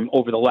tanked for him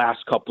over the last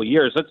couple of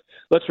years.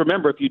 Let's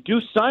remember, if you do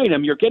sign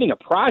him, you're getting a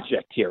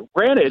project here.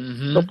 Granted,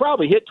 he'll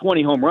probably hit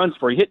 20 home runs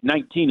for you. He hit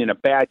 19 in a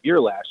bad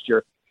year last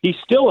year. He's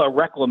still a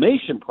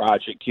reclamation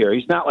project here.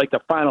 He's not like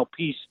the final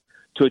piece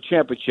to a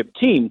championship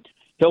team.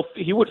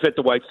 He would fit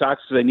the White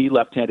Sox because they need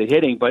left-handed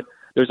hitting, but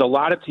there's a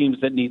lot of teams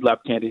that need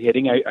left-handed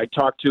hitting. I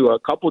talked to a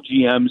couple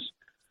GMs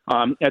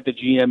at the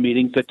GM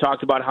meetings that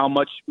talked about how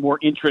much more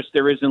interest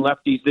there is in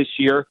lefties this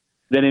year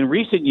than in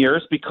recent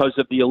years because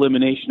of the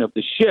elimination of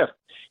the shift.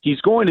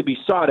 He's going to be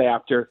sought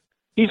after.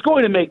 He's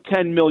going to make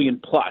 $10 million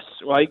plus.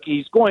 Like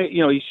he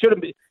could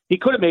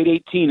have made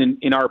 18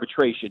 in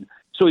arbitration.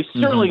 So he's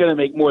certainly going to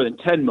make more than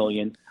 $10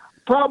 million,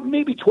 probably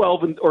maybe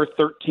 12 or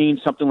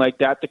 13, something like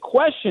that. The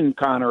question,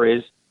 Connor,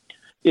 is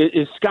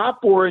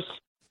Scott Boras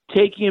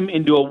taking him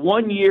into a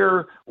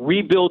one-year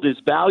rebuild his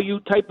value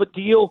type of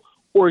deal,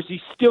 or is he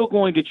still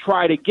going to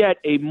try to get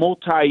a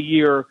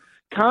multi-year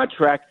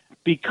contract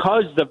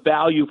because the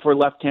value for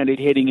left-handed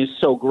hitting is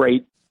so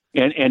great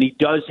and he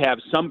does have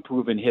some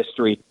proven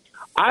history?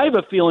 I have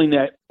a feeling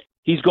that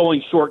he's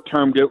going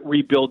short-term to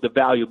rebuild the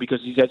value because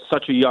he's at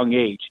such a young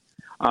age.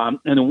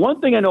 And the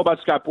one thing I know about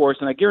Scott Boras,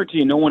 and I guarantee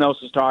you no one else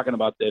is talking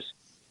about this,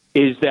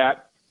 is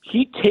that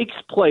he takes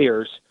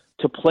players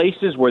to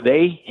places where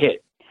they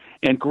hit.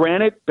 And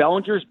granted,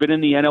 Bellinger's been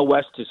in the NL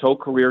West his whole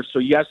career, so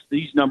yes,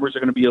 these numbers are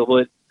going to be a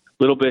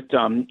little bit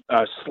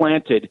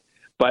slanted.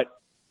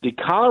 But the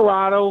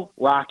Colorado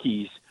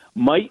Rockies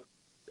might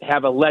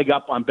have a leg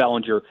up on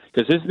Bellinger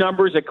because his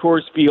numbers at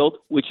Coors Field,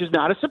 which is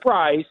not a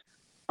surprise,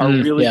 are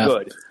really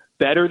good.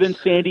 Better than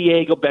San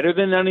Diego, better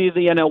than any of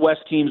the NL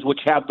West teams,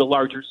 which have the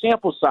larger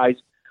sample size.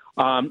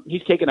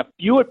 He's taken a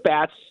few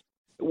at-bats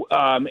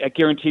at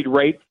Guaranteed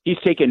Rate. He's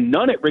taken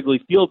none at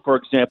Wrigley Field, for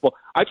example.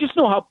 I just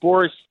know how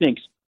Boras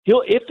thinks.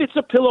 If it's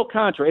a pillow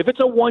contract, if it's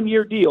a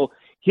one-year deal,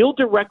 he'll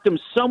direct them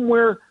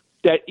somewhere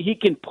that he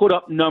can put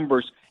up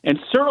numbers. And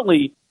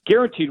certainly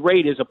guaranteed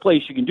rate is a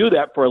place you can do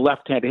that for a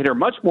left-handed hitter,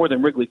 much more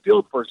than Wrigley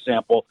Field, for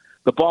example.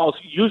 The ball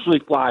usually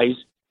flies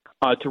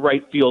to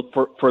right field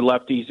for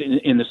lefties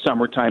in the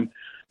summertime.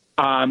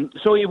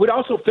 So it would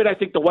also fit, I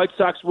think, the White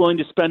Sox willing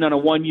to spend on a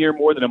 1 year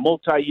more than a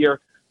multi-year.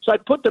 So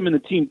I'd put them in the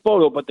team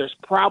photo, but there's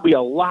probably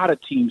a lot of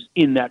teams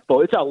in that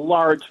photo. It's a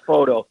large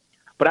photo.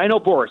 But I know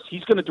Boris,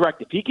 he's going to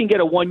direct. If he can get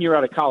a 1 year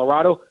out of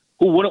Colorado,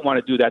 who wouldn't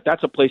want to do that?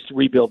 That's a place to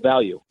rebuild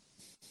value.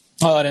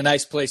 Oh, and a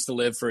nice place to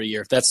live for a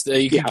year.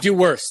 You can do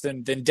worse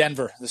than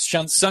Denver, the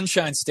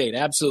Sunshine State.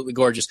 Absolutely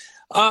gorgeous.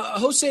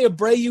 Jose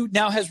Abreu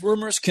now has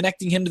rumors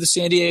connecting him to the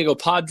San Diego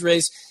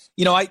Padres.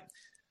 You know,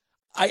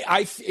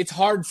 it's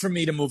hard for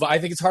me to move. I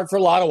think it's hard for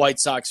a lot of White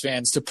Sox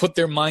fans to put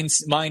their mind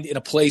in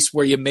a place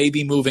where you may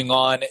be moving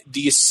on.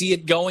 Do you see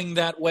it going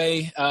that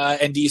way?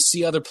 And do you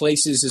see other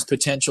places as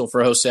potential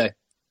for Jose?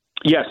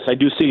 Yes, I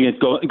do see it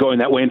going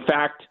that way. In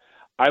fact,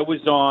 I was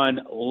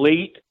on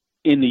late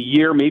in the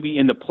year, maybe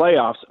in the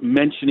playoffs,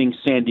 mentioning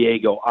San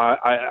Diego.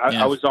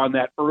 I was on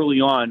that early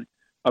on.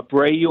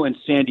 Abreu and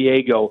San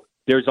Diego,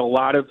 there's a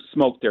lot of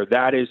smoke there.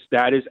 That is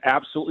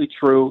absolutely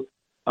true.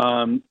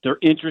 They're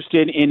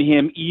interested in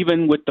him,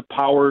 even with the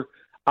power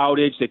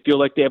outage. They feel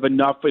like they have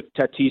enough if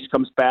Tatis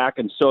comes back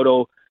and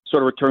Soto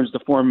sort of returns to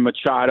form,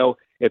 Machado.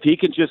 If he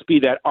can just be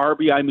that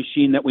RBI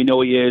machine that we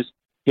know he is,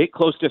 hit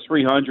close to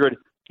 300,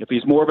 if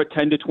he's more of a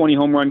 10 to 20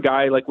 home run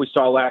guy like we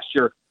saw last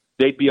year,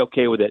 they'd be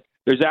okay with it.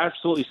 There's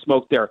absolutely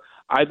smoke there.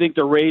 I think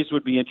the Rays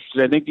would be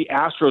interested. I think the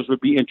Astros would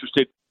be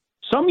interested.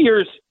 Some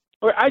years,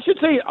 or I should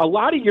say a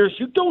lot of years,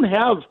 you don't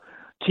have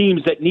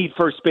teams that need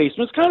first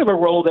baseman. It's kind of a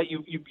role that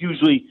you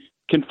usually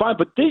can find.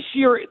 But this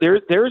year,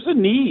 there's a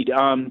need.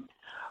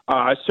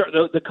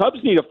 The Cubs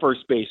need a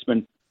first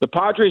baseman. The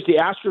Padres, the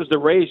Astros, the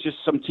Rays, just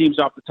some teams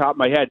off the top of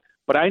my head.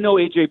 But I know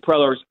A.J.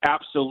 Preller is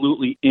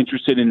absolutely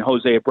interested in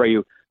Jose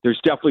Abreu. There's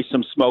definitely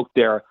some smoke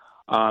there.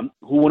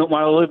 Who wouldn't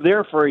want to live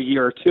there for a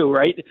year or two,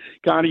 right?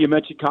 Connor, you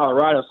mentioned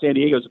Colorado. San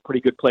Diego is a pretty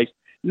good place.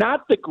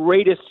 Not the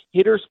greatest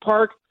hitter's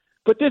park,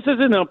 but this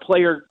isn't a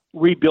player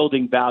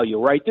rebuilding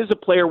value, right? This is a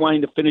player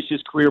wanting to finish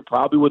his career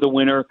probably with a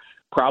winner,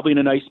 probably in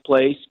a nice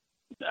place.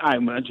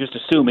 I'm just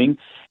assuming.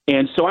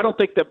 And so I don't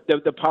think that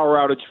the power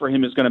outage for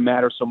him is going to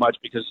matter so much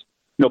because,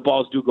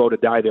 balls do go to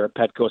die there at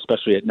Petco,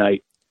 especially at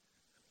night.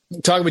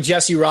 Talking with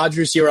Jesse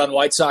Rogers here on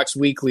White Sox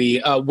Weekly.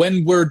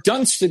 When we're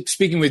done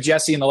speaking with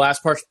Jesse in the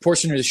last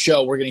portion of the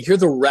show, we're going to hear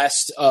the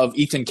rest of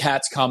Ethan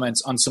Katz's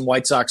comments on some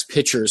White Sox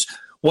pitchers.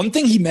 One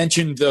thing he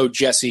mentioned, though,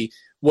 Jesse,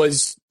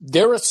 was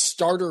they're a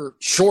starter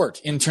short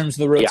in terms of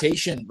the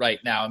rotation right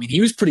now. I mean,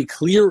 he was pretty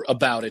clear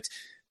about it.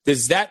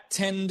 Does that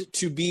tend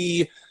to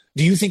be –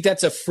 do you think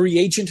that's a free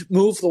agent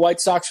move the White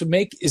Sox would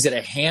make? Is it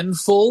a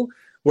handful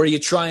where you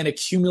try and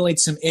accumulate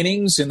some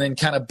innings and then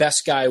kind of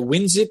best guy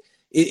wins it?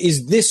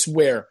 Is this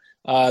where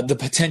the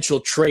potential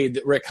trade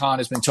that Rick Hahn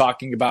has been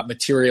talking about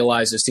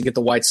materializes to get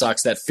the White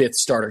Sox that fifth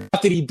starter?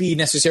 Not that he'd be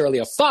necessarily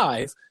a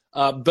 5,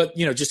 but,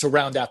 just to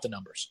round out the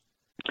numbers.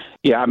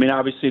 Yeah, I mean,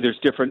 obviously there's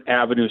different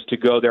avenues to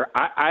go there.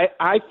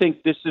 I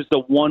think this is the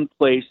one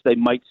place they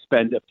might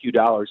spend a few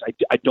dollars.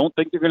 I don't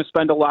think they're going to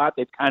spend a lot.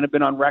 They've kind of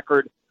been on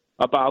record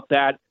about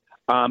that.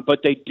 But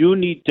they do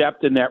need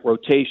depth in that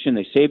rotation.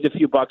 They saved a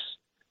few bucks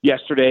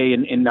yesterday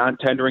in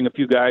non-tendering a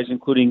few guys,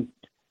 including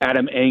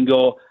Adam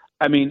Engel.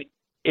 I mean,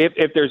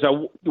 if there's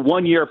a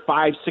 1 year,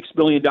 $5-6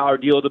 million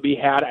deal to be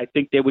had, I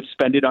think they would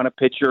spend it on a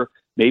pitcher.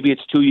 Maybe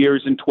it's 2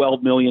 years and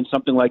 $12 million,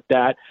 something like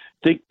that.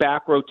 Think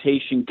back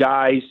rotation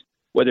guys,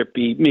 whether it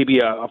be maybe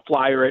a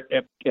flyer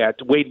at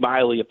Wade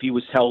Miley if he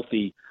was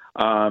healthy.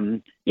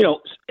 In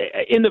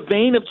the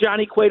vein of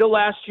Johnny Cueto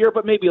last year,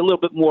 but maybe a little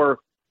bit more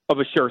of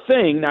a sure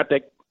thing. Not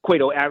that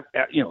Cueto,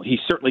 he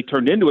certainly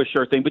turned into a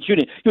sure thing, but he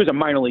was a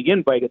minor league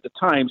invite at the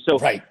time. So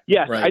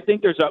yes, right. I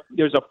think there's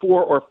a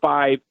 4 or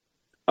 5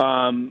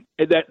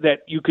 that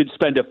you could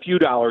spend a few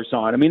dollars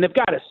on. I mean, they've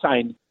got to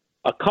sign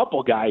a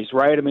couple guys,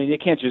 right? I mean, they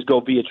can't just go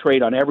via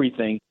trade on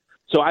everything.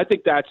 So I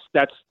think that's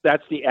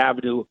the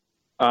avenue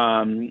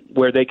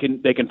where they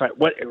can find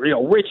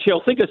Rich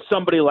Hill. Think of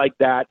somebody like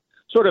that,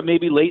 sort of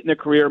maybe late in their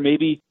career,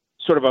 maybe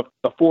sort of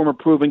a former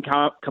proven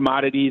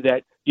commodity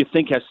that you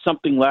think has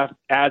something left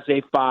as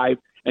a 5,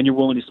 and you're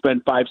willing to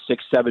spend $5, $6,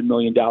 $7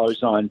 million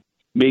on.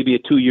 Maybe a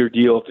 2-year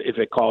deal if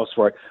it calls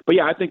for it. But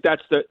yeah, I think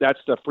that's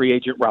the free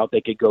agent route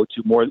they could go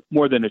to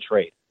more than a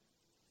trade.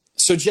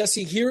 So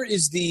Jesse, here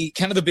is the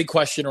kind of the big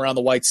question around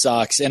the White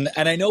Sox, and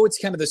I know it's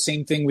kind of the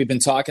same thing we've been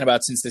talking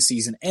about since the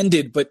season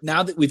ended. But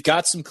now that we've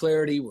got some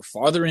clarity, we're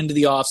further into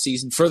the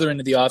offseason.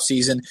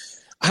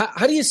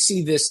 How do you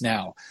see this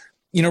now?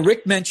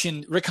 Rick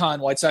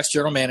Hahn, White Sox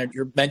general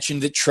manager,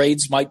 mentioned that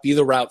trades might be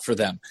the route for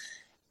them.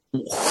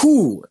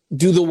 Who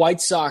do the White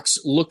Sox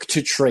look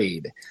to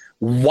trade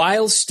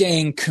while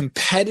staying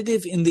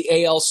competitive in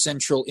the AL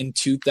Central in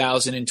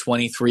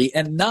 2023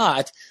 and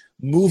not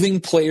moving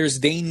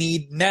players they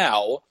need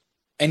now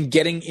and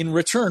getting in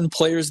return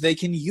players they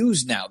can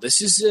use now?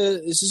 This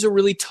is a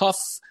really tough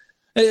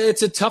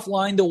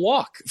line to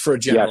walk for a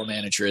general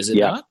manager, is it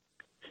not?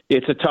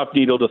 It's a tough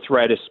needle to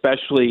thread,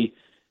 especially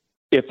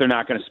if they're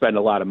not going to spend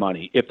a lot of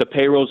money. If the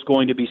payroll is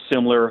going to be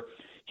similar,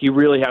 he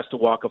really has to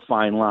walk a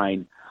fine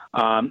line.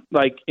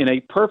 Like in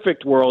a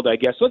perfect world, I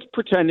guess, let's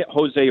pretend that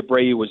Jose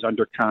Abreu was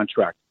under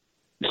contract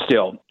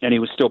still, and he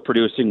was still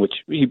producing, which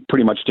he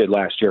pretty much did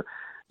last year.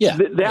 Yeah.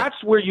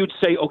 That's where you'd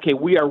say, okay,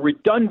 we are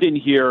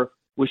redundant here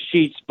with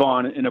Sheets,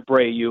 Vaughn, and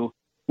Abreu.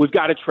 We've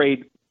got to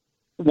trade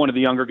one of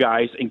the younger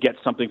guys and get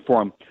something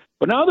for him.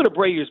 But now that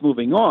Abreu is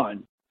moving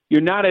on,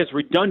 you're not as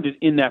redundant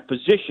in that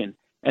position.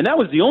 And that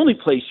was the only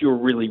place you were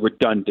really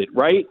redundant,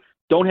 right?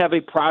 Don't have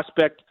a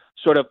prospect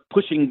sort of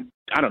pushing,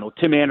 I don't know,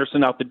 Tim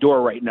Anderson out the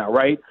door right now,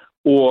 right?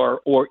 Or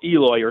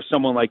Eloy or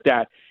someone like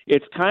that.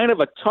 It's kind of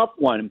a tough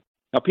one.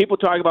 Now, people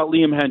talk about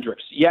Liam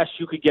Hendriks. Yes,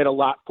 you could get a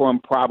lot for him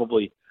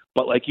probably.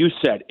 But like you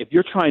said, if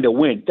you're trying to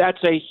win,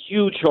 that's a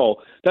huge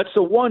hole. That's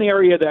the one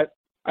area that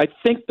I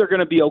think they're going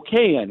to be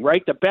okay in,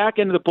 right? The back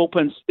end of the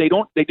bullpens, they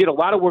did a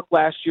lot of work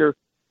last year.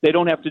 They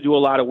don't have to do a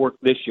lot of work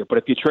this year. But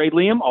if you trade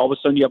Liam, all of a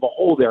sudden you have a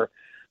hole there.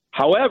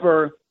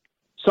 However,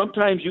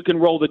 sometimes you can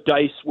roll the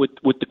dice with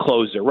the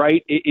closer,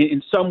 right?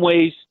 In some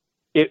ways,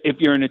 if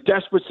you're in a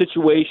desperate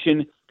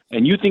situation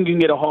and you think you can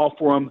get a haul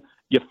for him,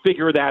 you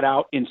figure that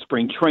out in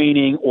spring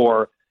training,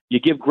 or you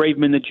give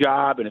Graveman the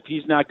job, and if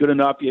he's not good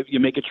enough, you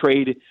make a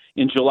trade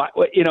in July.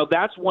 You know,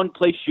 that's one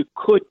place you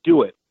could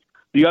do it.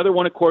 The other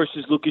one, of course,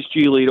 is Lucas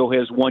Giolito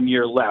has 1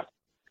 year left.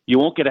 You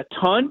won't get a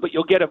ton, but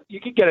you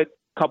could get a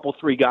couple,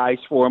 3 guys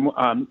for him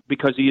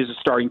because he is a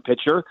starting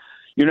pitcher.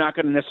 You're not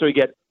going to necessarily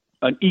get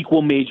an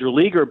equal major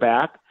leaguer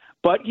back,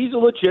 but he's a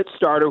legit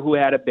starter who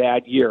had a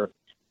bad year.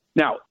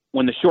 Now,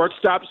 when the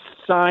shortstops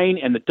sign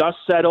and the dust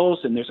settles,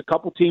 and there's a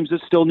couple teams that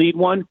still need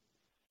one,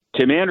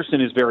 Tim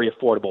Anderson is very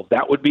affordable.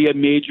 That would be a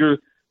major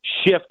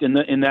shift in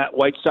that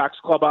White Sox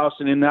clubhouse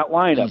and in that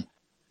lineup.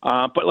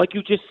 But like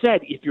you just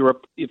said, if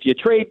you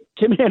trade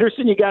Tim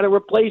Anderson, you got to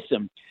replace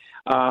him.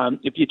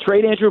 If you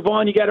trade Andrew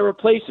Vaughn, you got to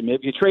replace him.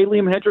 If you trade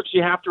Liam Hendriks,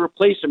 you have to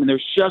replace him. And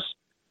there's just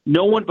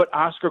no one but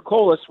Oscar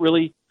Colas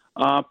really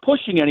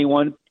pushing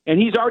anyone,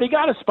 and he's already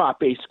got a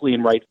spot basically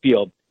in right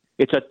field.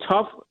 It's a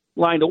tough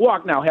line to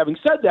walk. Now, having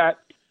said that,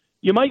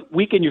 you might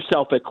weaken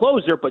yourself at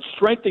closer, but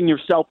strengthen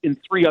yourself in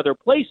 3 other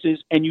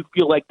places, and you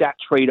feel like that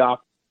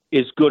trade-off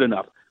is good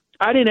enough.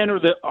 I didn't enter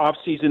the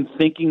offseason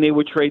thinking they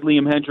would trade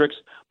Liam Hendriks,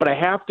 but I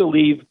have to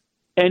leave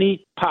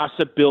any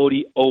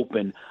possibility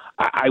open.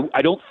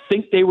 I don't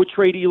think they would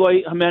trade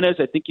Eloy Jimenez.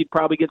 I think he'd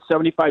probably get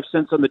 75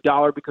 cents on the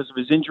dollar because of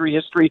his injury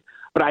history,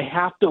 but I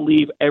have to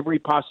leave every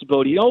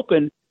possibility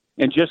open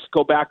and just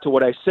go back to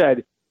what I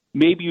said.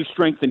 Maybe you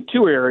strengthen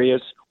 2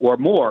 areas or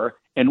more,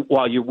 and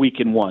while you're weak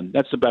in one.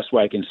 That's the best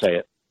way I can say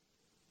it.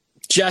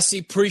 Jesse,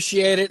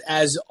 appreciate it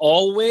as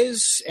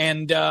always.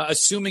 And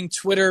assuming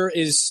Twitter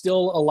is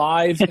still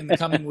alive in the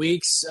coming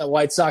weeks,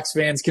 White Sox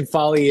fans can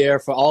follow you there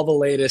for all the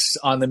latest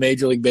on the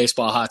Major League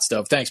Baseball hot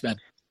stove. Thanks, man.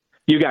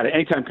 You got it.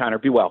 Anytime, Connor.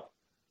 Be well.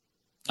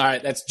 All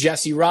right, that's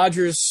Jesse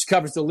Rogers,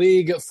 covers the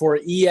league for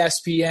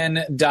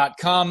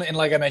ESPN.com. And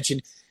like I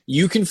mentioned,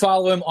 you can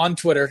follow him on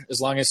Twitter,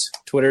 as long as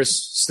Twitter's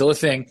still a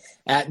thing,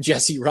 at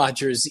Jesse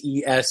Rogers,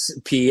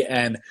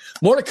 ESPN.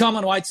 More to come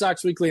on White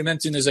Sox Weekly. I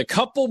mentioned there's a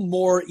couple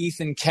more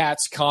Ethan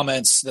Katz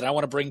comments that I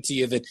want to bring to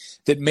you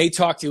that may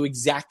talk to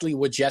exactly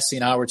what Jesse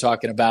and I were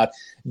talking about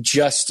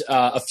just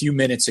a few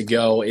minutes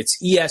ago.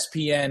 It's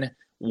ESPN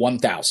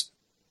 1000.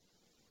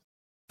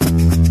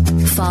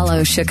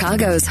 Follow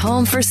Chicago's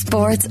Home for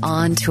Sports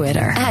on Twitter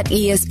at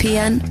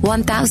ESPN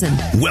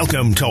 1000.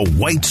 Welcome to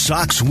White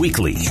Sox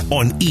Weekly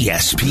on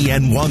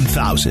ESPN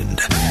 1000.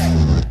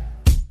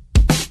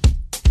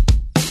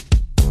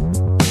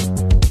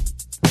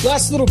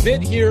 Last little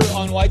bit here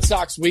on White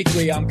Sox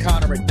Weekly. I'm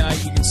Connor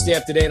McKnight. You can stay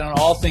up to date on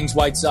all things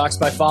White Sox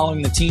by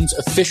following the team's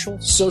official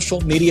social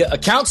media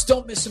accounts.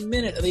 Don't miss a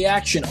minute of the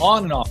action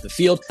on and off the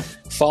field.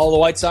 Follow the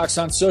White Sox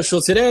on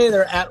social today.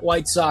 They're at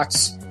White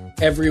Sox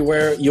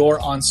everywhere you're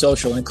on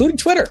social, including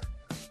Twitter,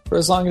 for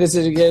as long as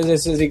it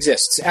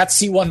exists. At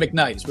C1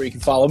 McKnight is where you can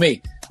follow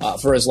me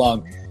for as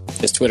long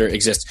as Twitter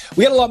exists.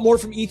 We had a lot more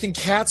from Ethan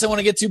Katz I want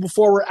to get to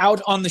before we're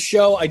out on the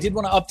show. I did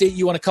want to update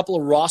you on a couple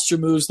of roster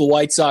moves the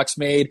White Sox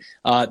made.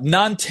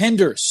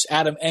 Non-tenders,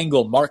 Adam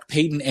Engel, Mark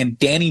Payton, and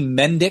Danny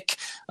Mendick.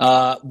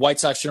 White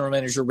Sox general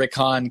manager Rick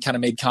Hahn kind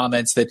of made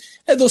comments that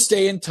they'll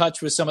stay in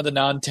touch with some of the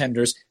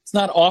non-tenders. It's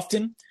not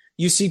often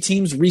you see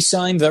teams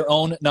re-sign their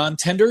own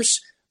non-tenders,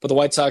 but the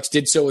White Sox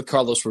did so with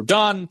Carlos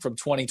Rodon from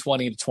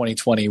 2020 to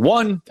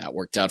 2021. That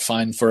worked out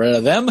fine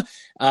for them.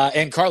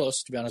 And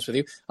Carlos, to be honest with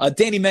you.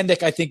 Danny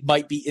Mendick, I think,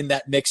 might be in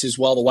that mix as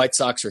well. The White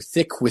Sox are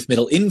thick with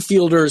middle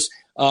infielders.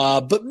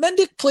 But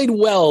Mendick played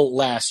well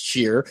last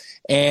year,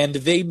 and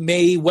they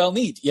may well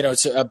need,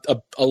 it's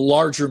a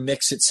larger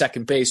mix at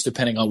second base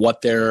depending on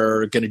what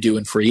they're going to do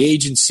in free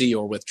agency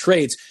or with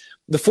trades.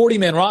 The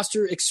 40-man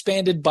roster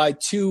expanded by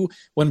 2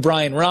 when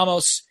Brian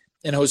Ramos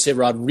and Jose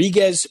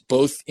Rodriguez,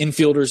 both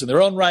infielders in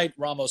their own right,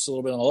 Ramos a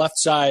little bit on the left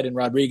side and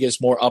Rodriguez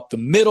more up the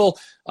middle,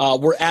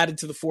 were added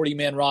to the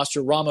 40-man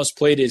roster. Ramos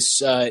played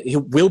he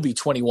will be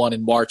 21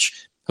 in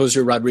March. Jose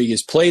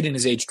Rodriguez played in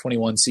his age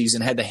 21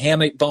 season, had the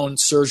hamate bone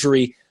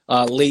surgery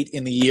late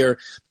in the year.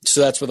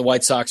 So that's where the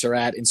White Sox are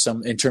at in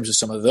terms of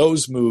some of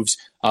those moves,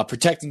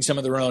 protecting some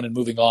of their own and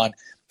moving on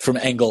from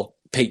Engel,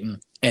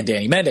 Peyton, and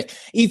Danny Mendick.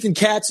 Ethan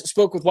Katz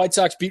spoke with White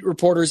Sox beat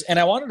reporters, and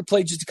I wanted to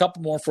play just a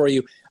couple more for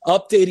you,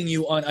 updating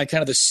you on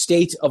kind of the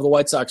state of the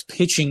White Sox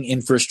pitching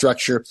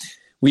infrastructure.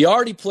 We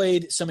already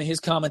played some of his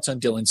comments on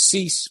Dylan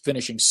Cease,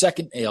 finishing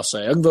second AL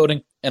Cy Young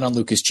voting, and on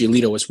Lucas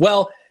Giolito as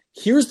well.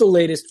 Here's the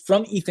latest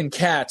from Ethan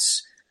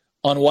Katz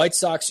on White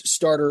Sox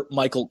starter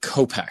Michael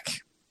Kopech.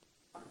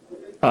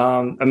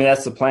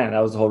 That's the plan. That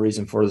was the whole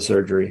reason for the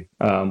surgery,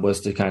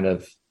 was to kind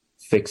of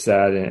fix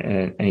that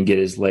and get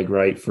his leg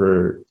right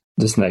for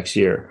this next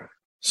year.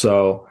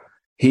 So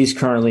he's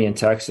currently in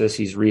Texas.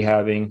 He's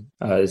rehabbing.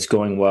 It's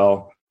going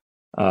well.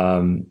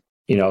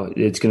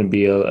 It's going to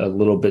be a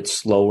little bit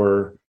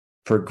slower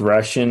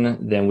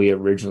progression than we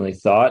originally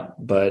thought,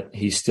 but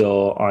he's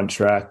still on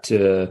track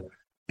to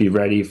be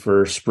ready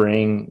for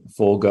spring,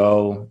 full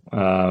go.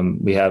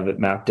 We have it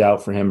mapped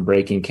out for him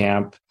breaking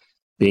camp,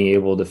 being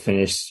able to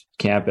finish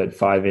camp at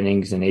 5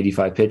 innings and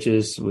 85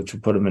 pitches, which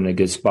will put him in a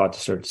good spot to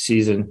start the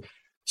season.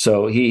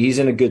 So he's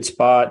in a good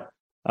spot.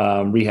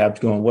 Rehab's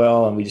going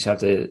well, and he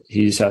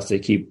just has to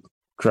keep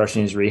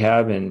crushing his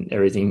rehab, and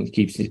everything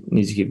needs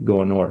to keep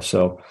going north.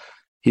 So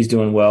he's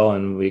doing well,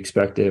 and we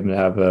expect him to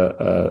have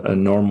a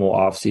normal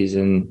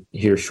offseason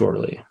here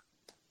shortly.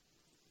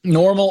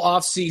 Normal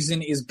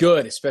offseason is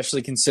good,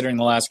 especially considering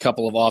the last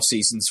couple of off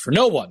seasons for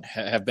no one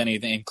have been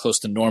anything close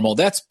to normal.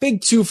 That's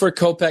big too for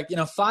Kopech.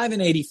 5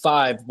 and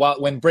 85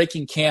 when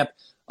breaking camp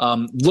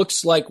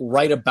looks like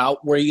right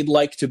about where you'd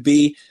like to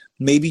be.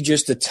 Maybe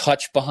just a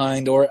touch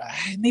behind, or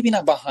maybe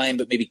not behind,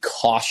 but maybe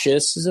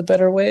cautious is a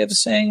better way of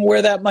saying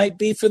where that might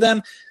be for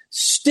them.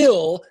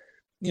 Still,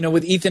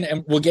 with Ethan,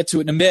 and we'll get to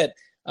it in a bit,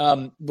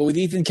 but with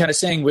Ethan kind of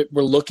saying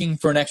we're looking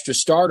for an extra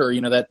starter,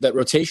 that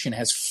rotation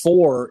has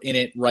 4 in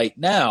it right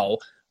now.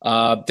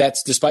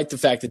 That's despite the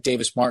fact that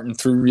Davis Martin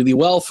threw really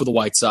well for the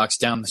White Sox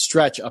down the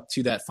stretch up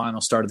to that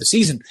final start of the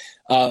season.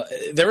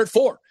 They're at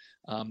 4.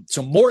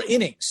 So more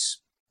innings,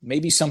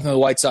 maybe something the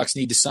White Sox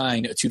need to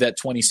sign to that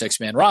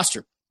 26-man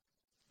roster.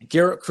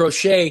 Garrett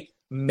Crochet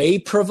may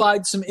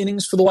provide some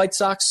innings for the White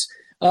Sox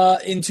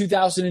in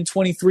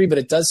 2023, but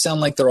it does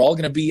sound like they're all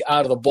going to be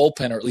out of the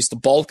bullpen, or at least the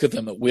bulk of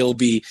them it will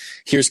be.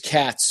 Here's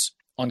Katz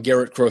on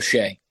Garrett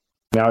Crochet.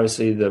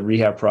 Obviously, the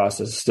rehab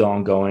process is still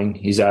ongoing.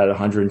 He's at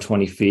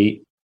 120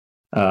 feet.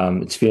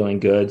 It's feeling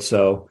good.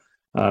 So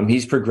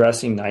he's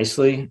progressing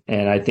nicely,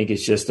 and I think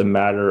it's just a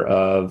matter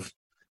of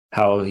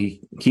how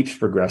he keeps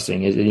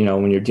progressing.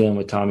 When you're dealing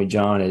with Tommy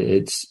John,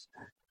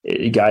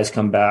 guys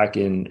come back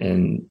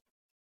in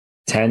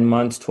 10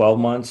 months, 12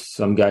 months.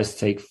 Some guys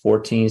take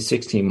 14,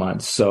 16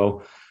 months.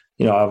 So,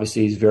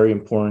 obviously he's very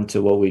important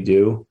to what we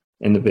do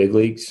in the big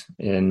leagues,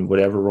 and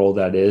whatever role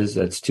that is,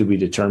 that's to be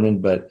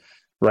determined. But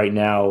right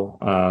now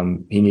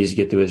he needs to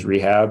get through his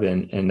rehab,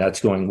 and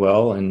that's going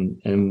well.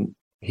 And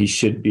he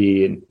should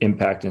be an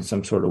impact in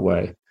some sort of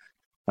way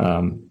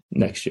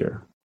next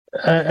year.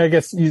 I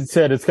guess you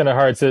said it's kind of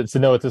hard to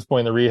know at this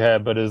point in the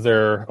rehab, but is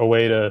there a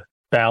way to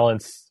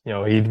balance,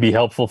 he'd be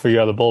helpful for you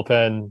out of the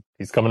bullpen.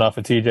 He's coming off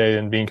of TJ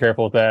and being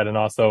careful with that. And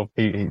also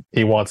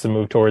he wants to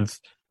move towards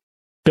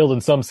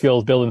building some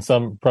skills, building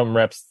some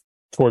reps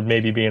toward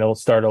maybe being able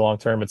to start a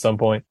long-term at some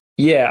point.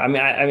 Yeah.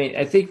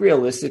 I think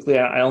realistically,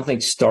 I don't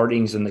think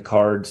starting's in the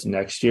cards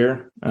next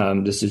year.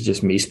 This is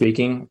just me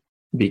speaking,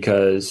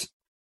 because,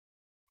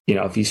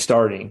 if he's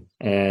starting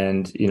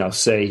and,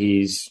 say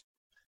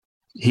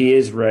he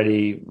is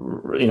ready,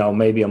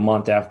 maybe a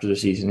month after the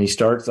season he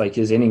starts, like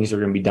his innings are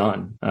going to be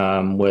done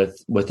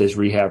with his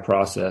rehab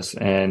process.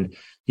 And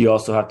you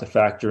also have to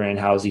factor in,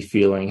 how's he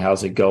feeling?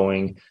 How's it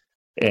going?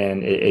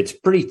 And it's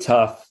pretty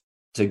tough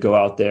to go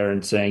out there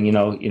and saying,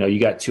 you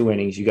got 2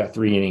 innings, you got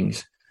 3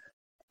 innings.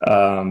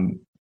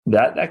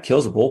 That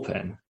kills a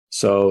bullpen.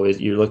 So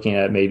you're looking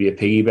at maybe a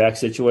piggyback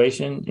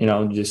situation,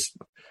 just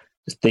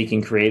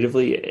thinking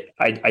creatively.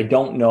 I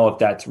don't know if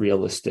that's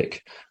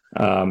realistic.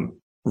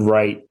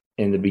 Right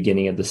in the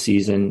beginning of the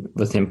season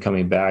with him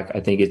coming back. I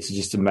think it's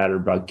just a matter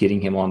about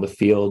getting him on the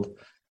field,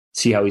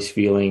 see how he's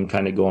feeling,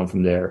 kind of going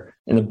from there.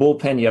 In the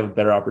bullpen, you have a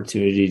better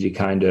opportunity to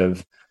kind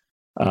of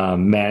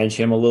manage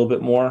him a little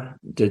bit more,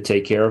 to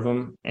take care of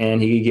him,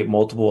 and he could get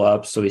multiple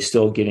ups. So he's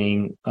still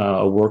getting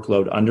a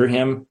workload under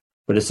him,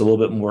 but it's a little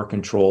bit more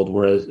controlled.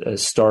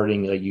 Whereas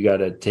starting, like, you got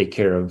to take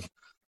care of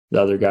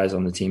the other guys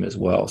on the team as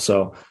well.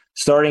 So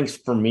starting,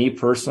 for me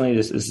personally,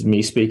 this is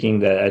me speaking,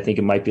 that I think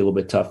it might be a little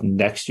bit tough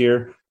next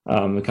year.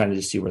 And kind of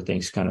just see where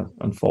things kind of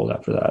unfold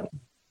after that.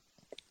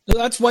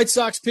 That's White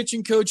Sox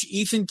pitching coach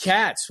Ethan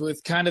Katz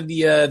with kind of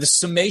the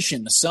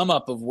summation, the sum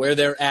up of where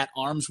they're at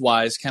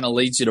arms-wise. Kind of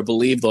leads you to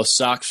believe those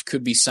Sox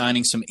could be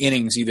signing some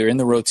innings either in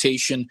the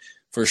rotation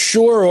for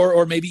sure,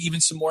 or maybe even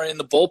some more in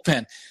the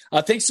bullpen.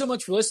 Thanks so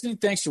much for listening.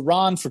 Thanks to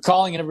Ron for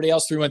calling, and everybody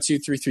else,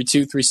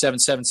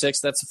 312-332-3776.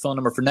 That's the phone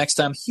number for next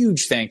time.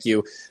 Huge thank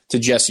you to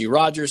Jesse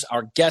Rogers,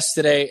 our guest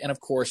today, and,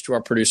 of course, to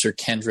our producer,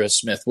 Kendra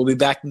Smith. We'll be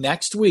back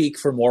next week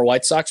for more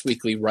White Sox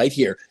Weekly right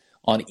here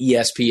on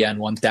ESPN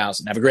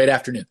 1000. Have a great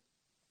afternoon.